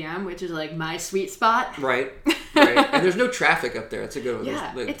 30 RPM, which is like my sweet spot. Right. And there's no traffic up there. It's a good one.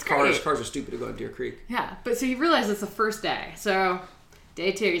 Yeah, it's cars great. are stupid to go on Deer Creek. Yeah, but so you realize it's the first day. So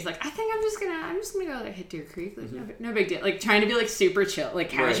day 2, he's like, I think I'm just gonna go like hit Deer Creek. Like no big deal. Like trying to be like super chill, like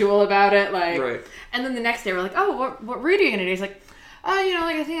casual about it. Like, and then the next day we're like, oh, what route are you gonna do? He's like,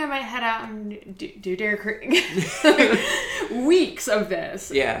 like I think I might head out and do Deer Creek. Weeks of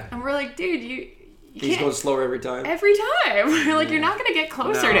this. Yeah. And we're like, dude, you He's going slower every time. Every time. We're like, you're not going to get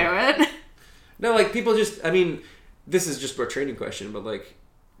closer to it. No, like people just, I mean, this is just a training question, but like,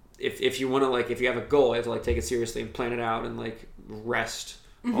 if you want to, like, if you have a goal, you have to like take it seriously and plan it out and like rest,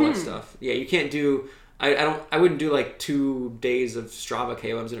 all that stuff. Yeah, you can't do... I wouldn't do like 2 days of Strava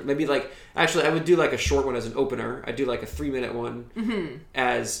KOMs. Maybe like, actually I would do like a short one as an opener. I'd do like a 3-minute one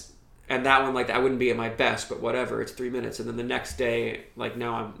and that one, like I wouldn't be at my best, but whatever, it's 3 minutes. And then the next day, like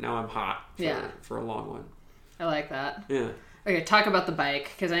now I'm hot for a long one. I like that. Yeah. Okay, talk about the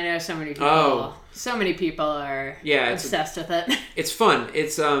bike, because I know so many people are obsessed with it. It's fun.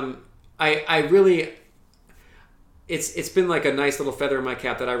 It's I really... It's been like a nice little feather in my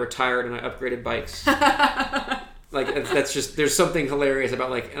cap that I retired and I upgraded bikes. Like that's just, there's something hilarious about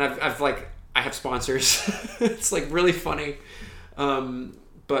like, and I have sponsors. It's like really funny.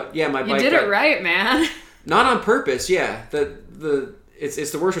 But yeah, my bike. You did it right, man. Not on purpose. Yeah.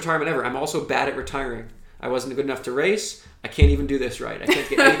 It's the worst retirement ever. I'm also bad at retiring. I wasn't good enough to race. I can't even do this right. I can't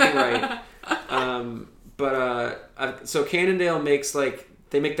get anything right. So Cannondale makes like,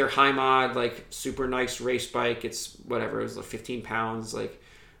 they make their high mod, like, super nice race bike. It's whatever, it was like 15 pounds. Like,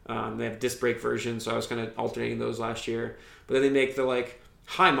 they have disc brake versions, so I was kind of alternating those last year. But then they make the, like,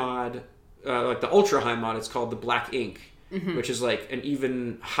 high mod, like the ultra high mod. It's called the Black Ink, which is, like, an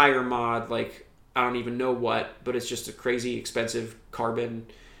even higher mod, like, I don't even know what, but it's just a crazy expensive carbon.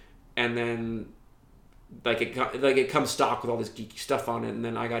 And then, like, it comes stock with all this geeky stuff on it. And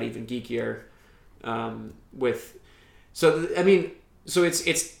then I got even geekier So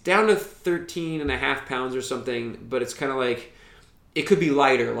it's down to 13.5 pounds or something, but it's kind of like, it could be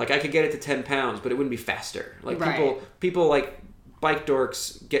lighter. Like I could get it to 10 pounds, but it wouldn't be faster. Like people like bike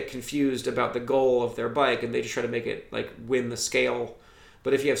dorks get confused about the goal of their bike and they just try to make it like win the scale.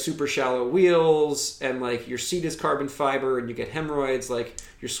 But if you have super shallow wheels and like your seat is carbon fiber and you get hemorrhoids, like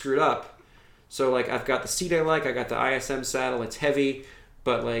you're screwed up. So like I've got the seat I got the ISM saddle, it's heavy,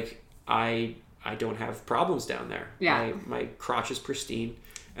 but like I don't have problems down there. Yeah. My crotch is pristine.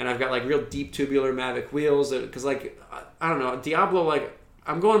 And I've got like real deep tubular Mavic wheels. Because like, I don't know, Diablo, like,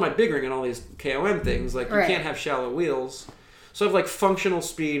 I'm going my big ring and all these KOM things. Like, you can't have shallow wheels. So I have like functional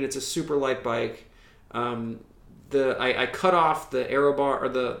speed. It's a super light bike. I cut off the aero bar, or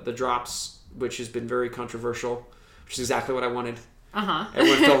the drops, which has been very controversial, which is exactly what I wanted.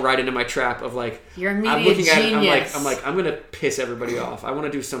 Everyone fell right into my trap of like, you're immediate I'm looking genius. at it, I'm gonna piss everybody off. I want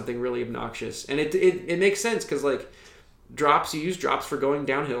to do something really obnoxious, and it makes sense because like drops. You use drops for going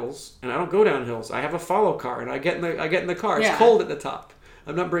down hills, and I don't go down hills. I have a follow car, and I get in the car. It's cold at the top.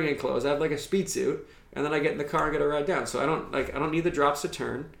 I'm not bringing clothes. I have like a speed suit, and then I get in the car and get a ride down. So I don't need the drops to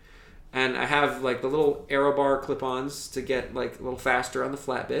turn, and I have like the little aero bar clip-ons to get like a little faster on the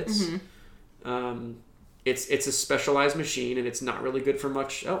flat bits. It's a specialized machine, and it's not really good for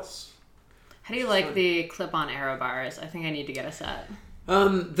much else. How do you like the clip-on aero bars? I think I need to get a set.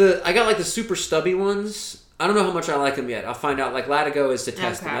 I got like the super stubby ones. I don't know how much I like them yet. I'll find out. Like Latigo is to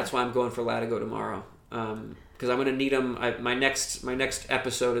test them. That's why I'm going for Latigo tomorrow. Because I'm going to need them. My next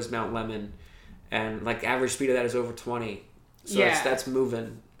episode is Mount Lemon, and like average speed of that is over 20. So that's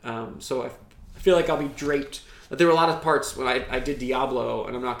moving. So I feel like I'll be draped. But there were a lot of parts when I did Diablo,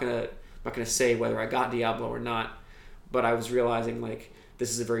 and I'm not gonna say whether I got Diablo or not. But I was realizing like this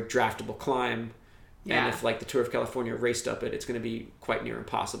is a very draftable climb. Yeah. And if like the Tour of California raced up it, it's going to be quite near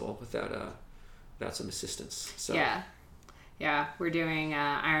impossible without some assistance. So yeah, we're doing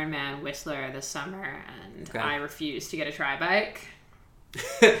Ironman Whistler this summer, and I refuse to get a tri bike.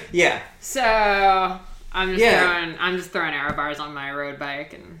 Yeah. So I'm just throwing aero bars on my road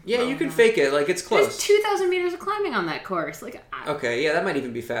bike and you can fake it like it's close. There's 2,000 meters of climbing on that course. Like that might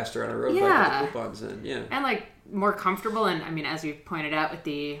even be faster on a road bike with the clip-ons in. Yeah. And like more comfortable, and I mean, as you pointed out with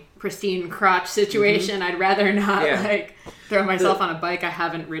the pristine crotch situation, I'd rather not like throw myself on a bike I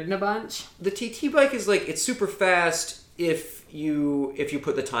haven't ridden a bunch. The TT bike is like it's super fast if you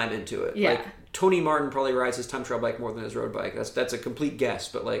put the time into it. Yeah. Like Tony Martin probably rides his time trial bike more than his road bike. That's a complete guess,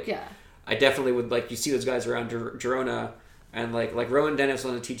 but like I definitely would like you see those guys around Girona, and like Rowan Dennis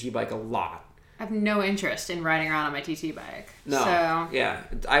on a TT bike a lot. I have no interest in riding around on my TT bike. No. So. Yeah.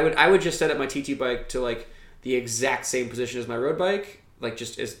 I would just set up my TT bike to like the exact same position as my road bike, like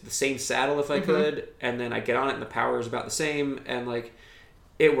just as the same saddle if I could, and then I get on it and the power is about the same, and like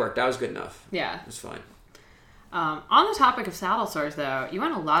it worked. That was good enough. Yeah. It was fine. On the topic of saddle sores though, you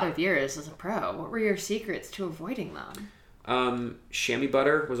went a lot of years as a pro. What were your secrets to avoiding them? Chamois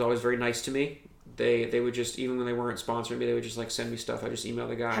butter was always very nice to me. They would just, even when they weren't sponsoring me, they would just like send me stuff. I just email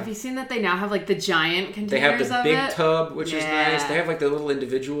the guy. Have you seen that they now have like the giant containers? They have the big tub, which is Yeah. nice. They have like the little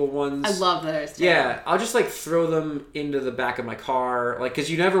individual ones. I love those too. Yeah, I'll just like throw them into the back of my car, like because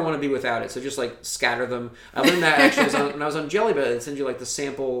you never want to be without it. So just like scatter them. I learned that actually when I was on Jelly Bean. They send you like the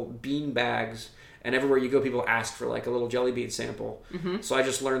sample bean bags, and everywhere you go, people ask for like a little jelly bean sample. So I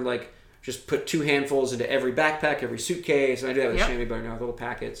just learned like just put 2 handfuls into every backpack, every suitcase, and I do that with chamois butter now, little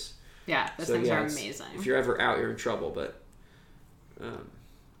packets. Yeah, those things are amazing. If you're ever out, you're in trouble, but...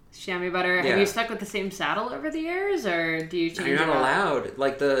 chamois butter. Have you stuck with the same saddle over the years, or do you change You're not it up? allowed.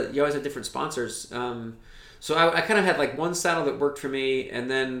 Like, you always have different sponsors. So I kind of had, like, one saddle that worked for me, and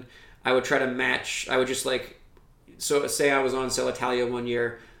then I would try to match... I would just, like... So, say I was on Cell Italia one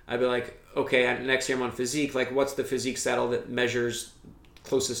year, I'd be like, okay, next year I'm on Physique. Like, what's the Physique saddle that measures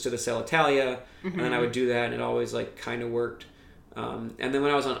closest to the Cell Italia? And then I would do that, and it always, like, kind of worked. And then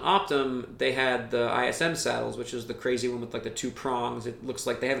when I was on Optum, they had the ISM saddles, which is the crazy one with like the 2 prongs. It looks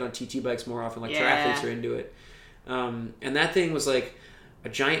like they have it on TT bikes more often, like triathletes are into it. And that thing was like a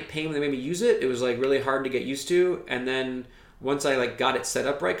giant pain when they made me use it. It was like really hard to get used to. And then once I like got it set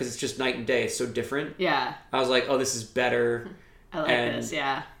up right, because it's just night and day, it's so different. Yeah. I was like, oh, this is better. I like this,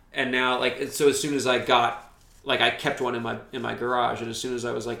 yeah. And now like, so as soon as I got, like I kept one in my garage, and as soon as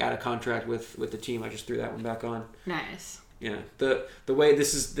I was like out of contract with the team, I just threw that one back on. Nice. Yeah, the way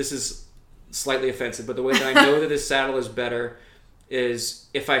this is slightly offensive, but the way that I know that this saddle is better is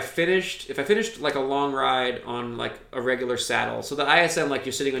if I finished like a long ride on like a regular saddle. So the ISM, like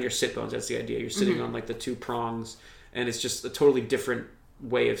you're sitting on your sit bones. That's the idea. You're sitting on like the 2 prongs, and it's just a totally different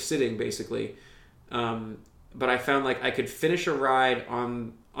way of sitting, basically. But I found like I could finish a ride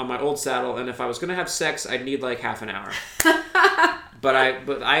on my old saddle, and if I was gonna have sex, I'd need like half an hour.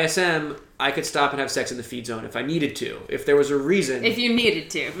 But ISM, I could stop and have sex in the feed zone if I needed to, if there was a reason. If you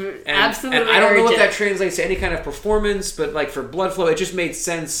needed to, absolutely. And I don't know if that translates to any kind of performance, but like for blood flow, it just made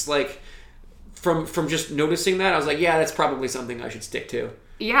sense. Like from just noticing that, I was like, yeah, that's probably something I should stick to.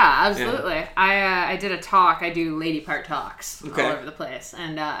 Yeah, absolutely. Yeah. I did a talk. I do lady part talks all over the place,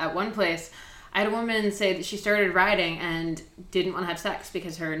 and at one place, I had a woman say that she started riding and didn't want to have sex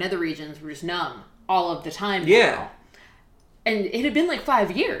because her nether regions were just numb all of the time. Yeah. Now. And it had been like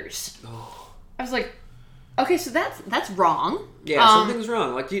 5 years. Oh. I was like, okay, so that's wrong. Yeah, something's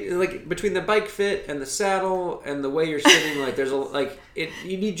wrong. Like between the bike fit and the saddle and the way you're sitting, like there's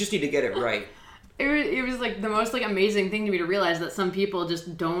you just need to get it right. It was like the most like amazing thing to me to realize that some people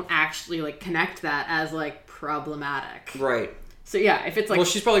just don't actually like connect that as like problematic. Right. So yeah, if it's like, well,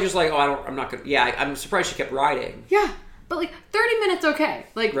 she's probably just like, oh, I'm not gonna. Yeah, I'm surprised she kept riding. Yeah. But, like, 30 minutes, okay.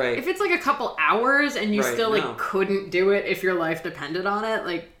 Like, Right. if it's, like, a couple hours and you Right, still, like, no. couldn't do it if your life depended on it,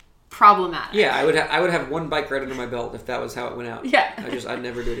 like, problematic. Yeah, I would have one bike right under my belt if that was how it went out. Yeah. I'd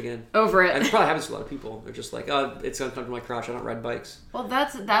never do it again. Over it. And it probably happens to a lot of people. They're just like, oh, it's uncomfortable to my crotch. I don't ride bikes. Well,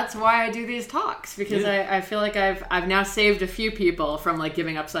 that's why I do these talks, because Yeah. I feel like I've now saved a few people from, like,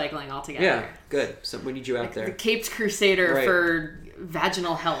 giving up cycling altogether. Yeah, good. So we need you out The there. Capes Crusader Right. for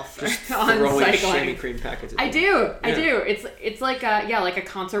vaginal health Just on throwing cycling. chamois cream packets. I do. It's like like a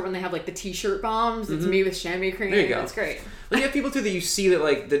concert when they have like the t-shirt bombs. It's me with chamois cream. There you go. It's great. Well, you have people too that you see that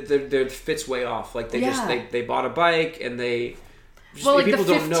like their fit's way off. Like they bought a bike and they just, Well, like people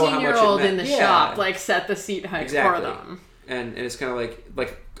the don't know how much it 15-year-old meant. in the Yeah. shop like set the seat height for them. And it's kind of like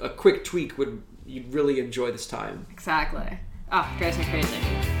a quick tweak you'd really enjoy this time. Exactly. Oh, drives me crazy.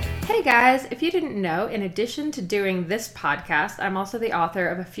 Hey guys, if you didn't know, in addition to doing this podcast, I'm also the author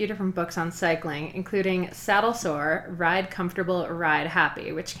of a few different books on cycling, including Saddle Sore, Ride Comfortable, Ride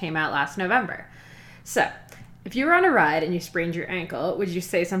Happy, which came out last November. So, if you were on a ride and you sprained your ankle, would you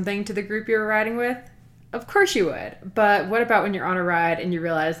say something to the group you were riding with? Of course you would. But what about when you're on a ride and you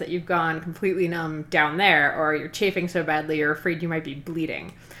realize that you've gone completely numb down there, or you're chafing so badly you're afraid you might be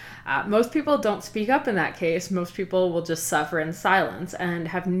bleeding? Most people don't speak up in that case. Most people will just suffer in silence and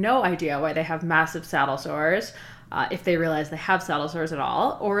have no idea why they have massive saddle sores, if they realize they have saddle sores at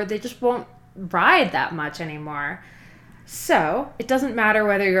all, or they just won't ride that much anymore. So, it doesn't matter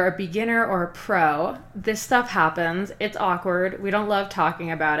whether you're a beginner or a pro, this stuff happens, it's awkward, we don't love talking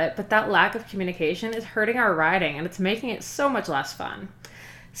about it, but that lack of communication is hurting our riding and it's making it so much less fun.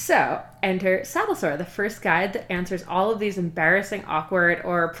 So, enter Saddle Sore, the first guide that answers all of these embarrassing, awkward,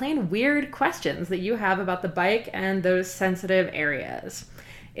 or plain weird questions that you have about the bike and those sensitive areas.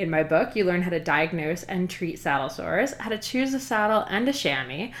 In my book, you learn how to diagnose and treat saddle sores, how to choose a saddle and a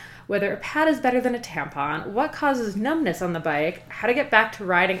chamois, whether a pad is better than a tampon, what causes numbness on the bike, how to get back to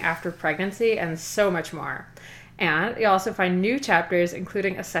riding after pregnancy, and so much more. And you also find new chapters,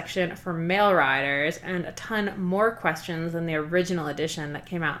 including a section for male riders and a ton more questions than the original edition that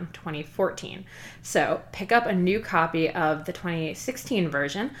came out in 2014. So pick up a new copy of the 2016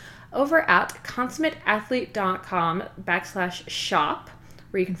 version over at consummateathlete.com/shop,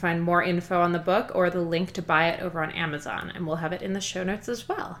 where you can find more info on the book or the link to buy it over on Amazon. And we'll have it in the show notes as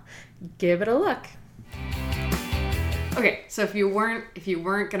well. Give it a look. Okay, so if you weren't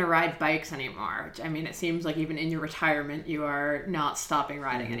gonna ride bikes anymore, I mean, it seems like even in your retirement, you are not stopping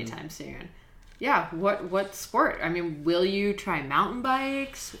riding anytime soon. Yeah, what sport? I mean, will you try mountain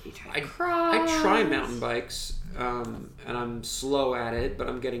bikes? Will you try cross? I try mountain bikes, and I'm slow at it, but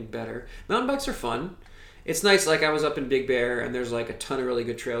I'm getting better. Mountain bikes are fun. It's nice. Like I was up in Big Bear, and there's like a ton of really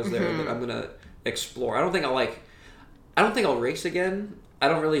good trails there that I'm gonna explore. I don't think I'll race again. I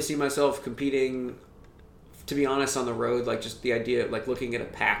don't really see myself competing. To be honest, on the road, like just the idea of like looking at a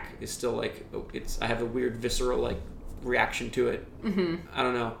pack is still like I have a weird visceral like reaction to it. I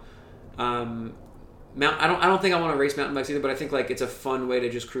don't know. I don't think I want to race mountain bikes either, but I think like it's a fun way to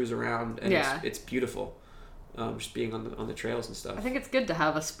just cruise around and it's beautiful. Just being on the trails and stuff. I think it's good to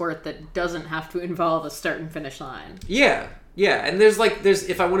have a sport that doesn't have to involve a start and finish line. Yeah, and there's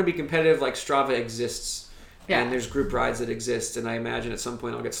if I want to be competitive, like Strava exists, and there's group rides that exist, and I imagine at some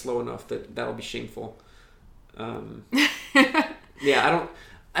point I'll get slow enough that'll be shameful. I'm not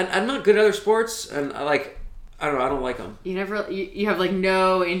good at other sports, and I don't know, I don't like them. You you have like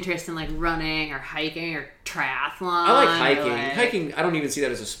no interest in like running or hiking or triathlon. I like hiking. Hiking, I don't even see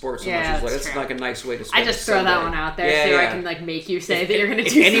that as a sport so much as like it's like a nice way to spend I just throw that one out there I can like make you say that you're going to do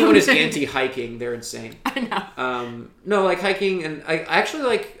something. If anyone is something. anti-hiking, they're insane. I know. No, like hiking, and I actually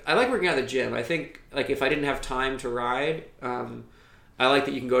I like working out at the gym. I think like if I didn't have time to ride, I like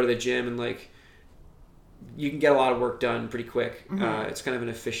that you can go to the gym and like you can get a lot of work done pretty quick. It's kind of an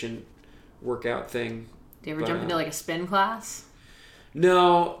efficient workout thing. Do you ever jump into like a spin class?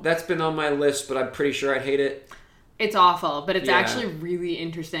 No, that's been on my list, but I'm pretty sure I'd hate it. It's awful, but it's actually really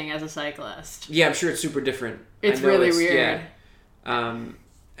interesting as a cyclist. Yeah, I'm sure it's super different. It's really weird. Yeah. And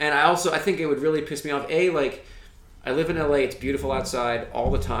I think it would really piss me off. Like, I live in LA. It's beautiful outside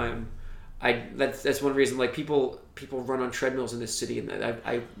all the time. That's one reason. Like people run on treadmills in this city, and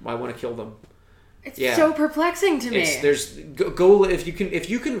I want to kill them. It's so perplexing to me. Go if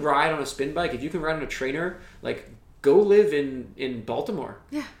you can ride on a spin bike, if you can ride on a trainer, like go live in Baltimore.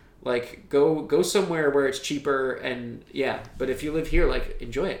 Yeah. Like go somewhere where it's cheaper and but if you live here, like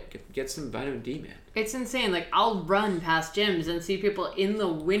enjoy it. Get some vitamin D, man. It's insane. Like I'll run past gyms and see people in the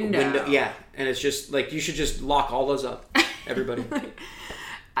window. Yeah, and it's just like you should just lock all those up, everybody.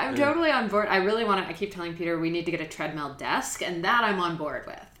 I'm totally on board. I really want to, I keep telling Peter we need to get a treadmill desk, and that I'm on board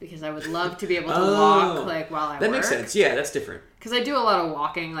with, because I would love to be able to walk like while I work. That makes sense. Yeah, that's different. Because I do a lot of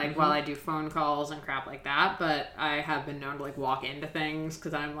walking like while I do phone calls and crap like that, but I have been known to like walk into things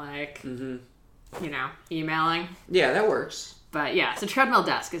because I'm like, emailing. Yeah, that works. But yeah, so treadmill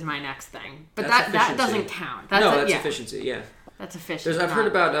desk is my next thing. But That's that doesn't count. That's efficiency, yeah. That's efficient. I've heard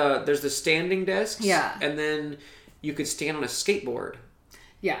about, there's the standing desks. Yeah. And then you could stand on a skateboard.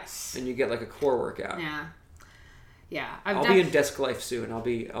 Yes. And you get like a core workout. Yeah. Yeah. I'll be in desk life soon.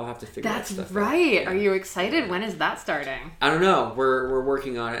 I'll have to figure that stuff out. That's right. Are you excited? When is that starting? I don't know. We're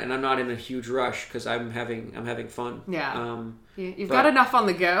working on it, and I'm not in a huge rush because I'm having fun. Yeah. You've got enough on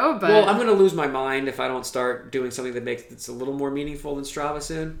the go, but... Well, I'm going to lose my mind if I don't start doing something that's a little more meaningful than Strava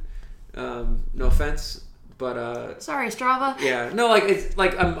soon. No offense, but... Sorry, Strava. Yeah. No, like, it's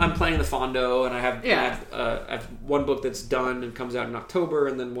like I'm planning the Fondo, and I have one book that's done and comes out in October,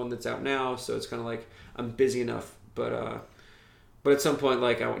 and then one that's out now, so it's kind of like I'm busy enough. But at some point,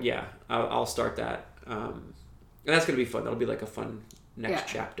 like, I'll start that. And that's going to be fun. That'll be like a fun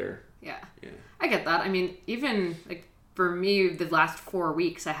next chapter. Yeah. I get that. I mean, even like for me, the last 4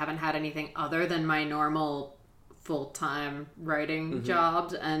 weeks, I haven't had anything other than my normal full-time writing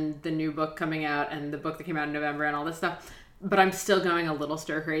jobs and the new book coming out and the book that came out in November and all this stuff. But I'm still going a little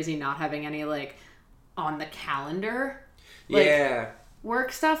stir-crazy, not having any like on the calendar.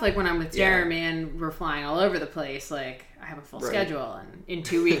 Work stuff, like when I'm with Jeremy and we're flying all over the place, like I have a full schedule, and in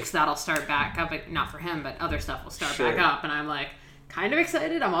 2 weeks that'll start back up. Like, not for him, but other stuff will start back up, and I'm like kind of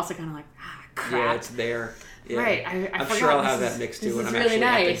excited. I'm also kind of like, crap. Yeah, it's there. Yeah. Right. I'm sure I'll have that mixed too when I'm really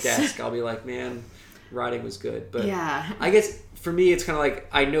actually at the desk. I'll be like, man, writing was good. But yeah, I guess for me, it's kind of like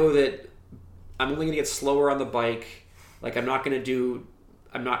I know that I'm only going to get slower on the bike. Like I'm not going to do.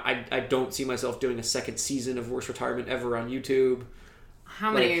 I don't see myself doing a second season of Worst Retirement ever on YouTube. How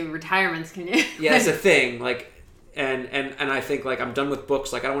many retirements can you... Yeah, it's a thing. Like, and I think, like, I'm done with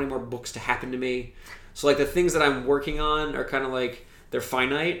books. Like, I don't want any more books to happen to me. So, like, the things that I'm working on are kind of, like, they're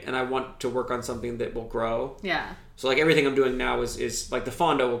finite, and I want to work on something that will grow. Yeah. So, like, everything I'm doing now is like, the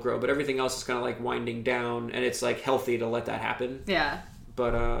Fondo will grow, but everything else is kind of, like, winding down, and it's, like, healthy to let that happen. Yeah.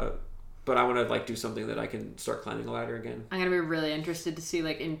 But I want to, like, do something that I can start climbing a ladder again. I'm going to be really interested to see,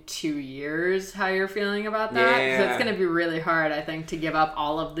 like, in 2 years how you're feeling about that. Yeah. So it's going to be really hard, I think, to give up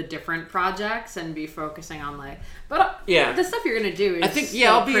all of the different projects and be focusing on, like... But the stuff you're going to do is... I think,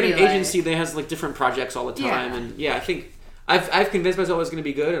 I'll be in an agency that has, like, different projects all the time. Yeah. And, I think... I've convinced myself it's going to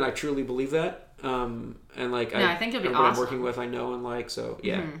be good, and I truly believe that. And, like... I think you'll be everyone awesome. I'm working with, I know and like, so,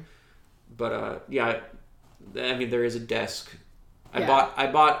 yeah. Mm-hmm. But, I mean, there is a desk... I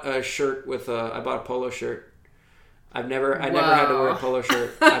bought a shirt I bought a polo shirt. I never had to wear a polo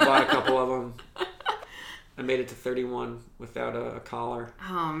shirt. I bought a couple of them. I made it to 31 without a collar.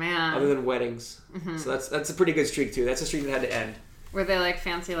 Oh man. Other than weddings. Mm-hmm. So that's a pretty good streak too. That's a streak that had to end. Were they like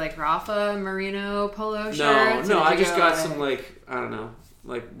fancy like Rafa merino polo shirts? No, I just got some like, I don't know.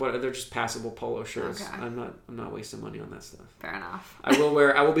 Like what? They're just passable polo shirts. Okay. I'm not wasting money on that stuff. Fair enough. I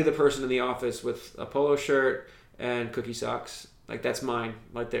will be the person in the office with a polo shirt and cookie socks. Like that's mine,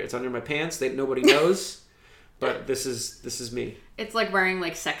 right there. It's under my pants. Nobody knows, but this is me. It's like wearing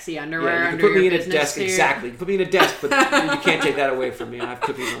like sexy underwear. You can put me in a desk. Exactly. You can put me in a desk, but you can't take that away from me. I have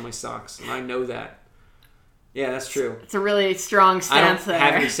cookies on my socks, and I know that. Yeah, that's true. It's a really strong stance there. I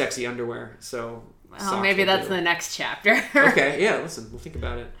don't have any sexy underwear, so. Well, maybe that's the next chapter. Okay. Yeah. Listen, we'll think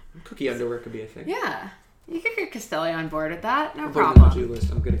about it. Cookie underwear could be a thing. Yeah, you could get Castelli on board with that. No I'll problem. Put it on the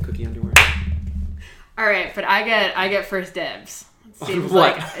list. I'm good at cookie underwear. All right, but I get first dibs. Seems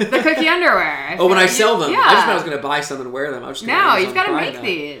what? Like the cookie underwear. When I sell them? Yeah. I just thought I was going to buy some and wear them. No, you've got to make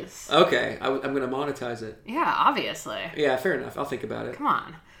these. Okay, I'm going to monetize it. Yeah, obviously. Yeah, fair enough. I'll think about it. Come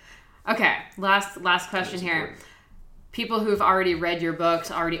on. Okay, last question here. Important. People who've already read your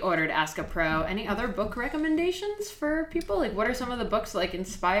books, already ordered Ask a Pro. Any other book recommendations for people? Like, what are some of the books like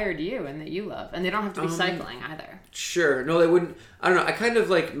inspired you and that you love? And they don't have to be cycling either. Sure. No, they wouldn't. I don't know. I kind of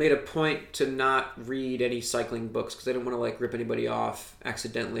like made a point to not read any cycling books because I didn't want to like rip anybody off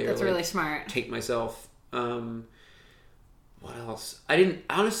accidentally. That's or, like, really smart. Take myself. What else? I didn't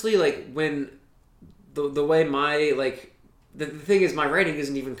honestly like when the way my like the thing is my writing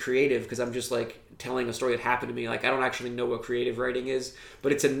isn't even creative because I'm just like telling a story that happened to me. Like I don't actually know what creative writing is,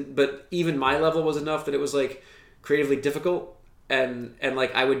 but but even my level was enough that it was like creatively difficult and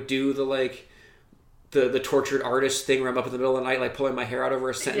like I would do the like the tortured artist thing where I'm up in the middle of the night like pulling my hair out over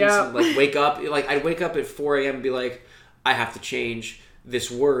a sentence and like wake up like I'd wake up at 4 a.m. and be like I have to change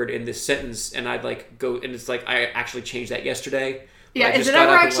this word in this sentence and I'd like go and it's like I actually changed that yesterday Yeah, I is just it got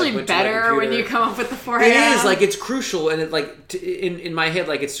ever up and, actually went to my better when computer. you come up with the 4 It a.m.? is, like, it's crucial, and it, like, in my head,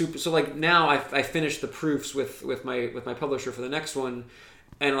 like, it's super. So, like, now I finished the proofs with my publisher for the next one,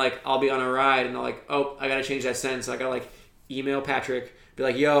 and, like, I'll be on a ride, and I'll, like, oh, I gotta change that sentence. I gotta, like, email Patrick, be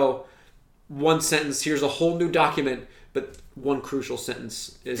like, yo, one sentence, here's a whole new document, but one crucial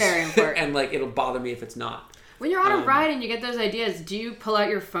sentence is very important. And, like, it'll bother me if it's not. When you're on a ride and you get those ideas, do you pull out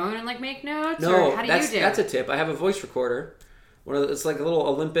your phone and, like, make notes? No, or how do that's you do? that's a tip. I have a voice recorder. It's like a little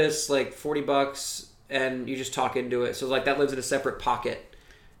Olympus, like $40, and you just talk into it. So, like, that lives in a separate pocket.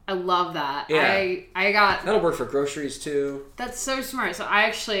 I love that. Yeah. I got... That'll work for groceries, too. That's so smart. So I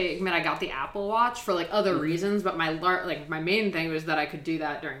actually, I got the Apple Watch for, like, other reasons, but my main thing was that I could do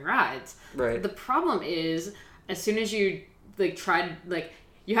that during rides. Right. The problem is, as soon as you, like, try, like,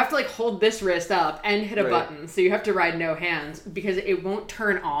 you have to, like, hold this wrist up and hit a button. So you have to ride no hands because it won't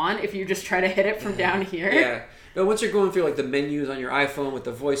turn on if you just try to hit it from down here. Yeah. No, once you're going through, like, the menus on your iPhone with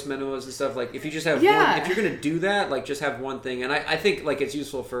the voice memos and stuff, like, if you just have one, if you're going to do that, like, just have one thing. And I think, like, it's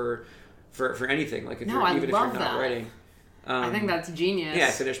useful for anything. Like, if you're not writing. I think that's genius. Yeah,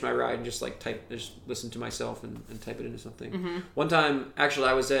 I finished my ride and just, like, just listen to myself and type it into something. One time, actually,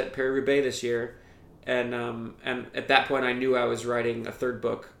 I was at Paris-Roubaix this year, and at that point, I knew I was writing a third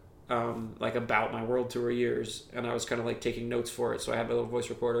book, like, about my world tour years, and I was kind of, like, taking notes for it, so I had my little voice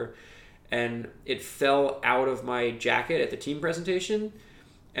recorder. And it fell out of my jacket at the team presentation,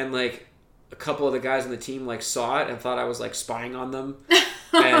 and, like, a couple of the guys on the team, like, saw it and thought I was, like, spying on them,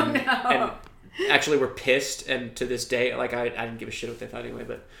 and actually were pissed. And to this day, like, I didn't give a shit what they thought anyway,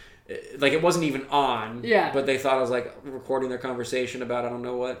 but, like, it wasn't even on. Yeah. But they thought I was, like, recording their conversation about I don't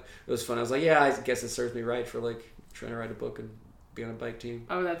know what. It was fun. I was like, yeah, I guess it serves me right for, like, trying to write a book and be on a bike team.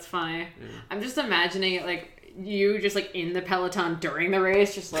 Oh, that's funny. Yeah. I'm just imagining it, like, you just, like, in the peloton during the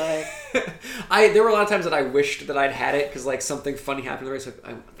race, just like... There were a lot of times that I wished that I'd had it because, like, something funny happened in the race. Like,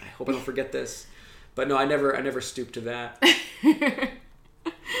 I hope I don't forget this. But no, I never stooped to that.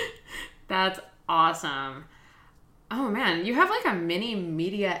 That's awesome. Oh, man. You have, like, a mini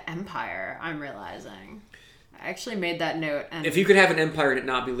media empire, I'm realizing. I actually made that note. And If you could have an empire and it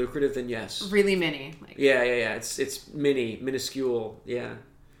not be lucrative, then yes. Really mini. Like, Yeah. It's minuscule. Yeah.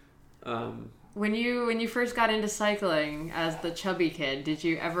 When you first got into cycling as the chubby kid, did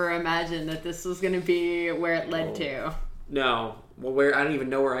you ever imagine that this was going to be where it led to? No. Well, I don't even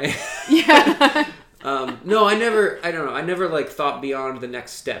know where I am. Yeah. No, I don't know. I never, like, thought beyond the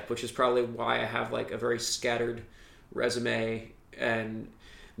next step, which is probably why I have, like, a very scattered resume, and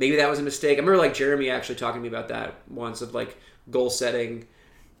maybe that was a mistake. I remember, like, Jeremy actually talking to me about that once, of, like, goal setting,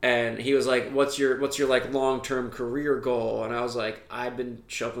 and he was like, what's your like, long-term career goal? And I was like, I've been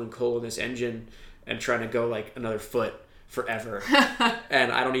shoveling coal in this engine and trying to go, like, another foot forever.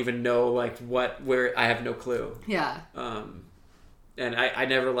 And I don't even know, like, where I have no clue. Yeah. And I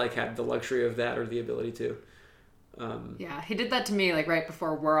never, like, had the luxury of that or the ability to. Yeah, he did that to me, like, right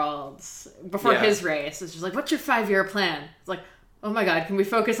before Worlds, before his race. It's just like, what's your 5-year plan? It's like, oh my God, can we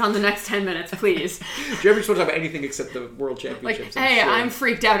focus on the next 10 minutes, please? Jeremy's supposed to talk about anything except the World Championships. Like, hey, sure. I'm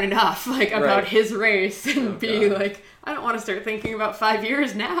freaked out enough, like, about his race, and like, I don't want to start thinking about 5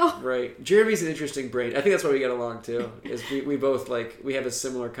 years now. Right. Jeremy's an interesting brain. I think that's why we get along, too, is we both, like, we have a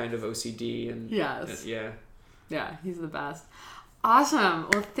similar kind of OCD. And Yes. Yeah, he's the best. Awesome.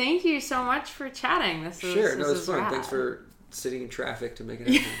 Well, thank you so much for chatting. This was fun. rad. Thanks for sitting in traffic to make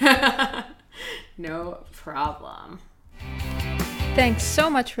it happen. No problem. Thanks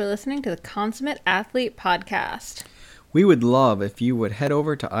so much for listening to the Consummate Athlete Podcast. We would love if you would head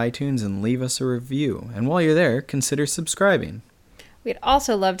over to iTunes and leave us a review. And while you're there, consider subscribing. We'd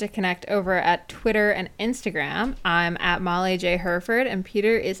also love to connect over at Twitter and Instagram. I'm at Molly J. Herford, and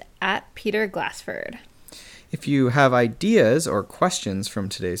Peter is at Peter Glassford. If you have ideas or questions from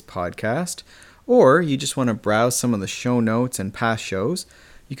today's podcast, or you just want to browse some of the show notes and past shows,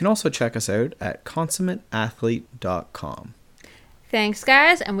 you can also check us out at consummateathlete.com. Thanks,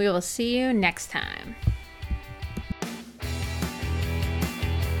 guys, and we will see you next time.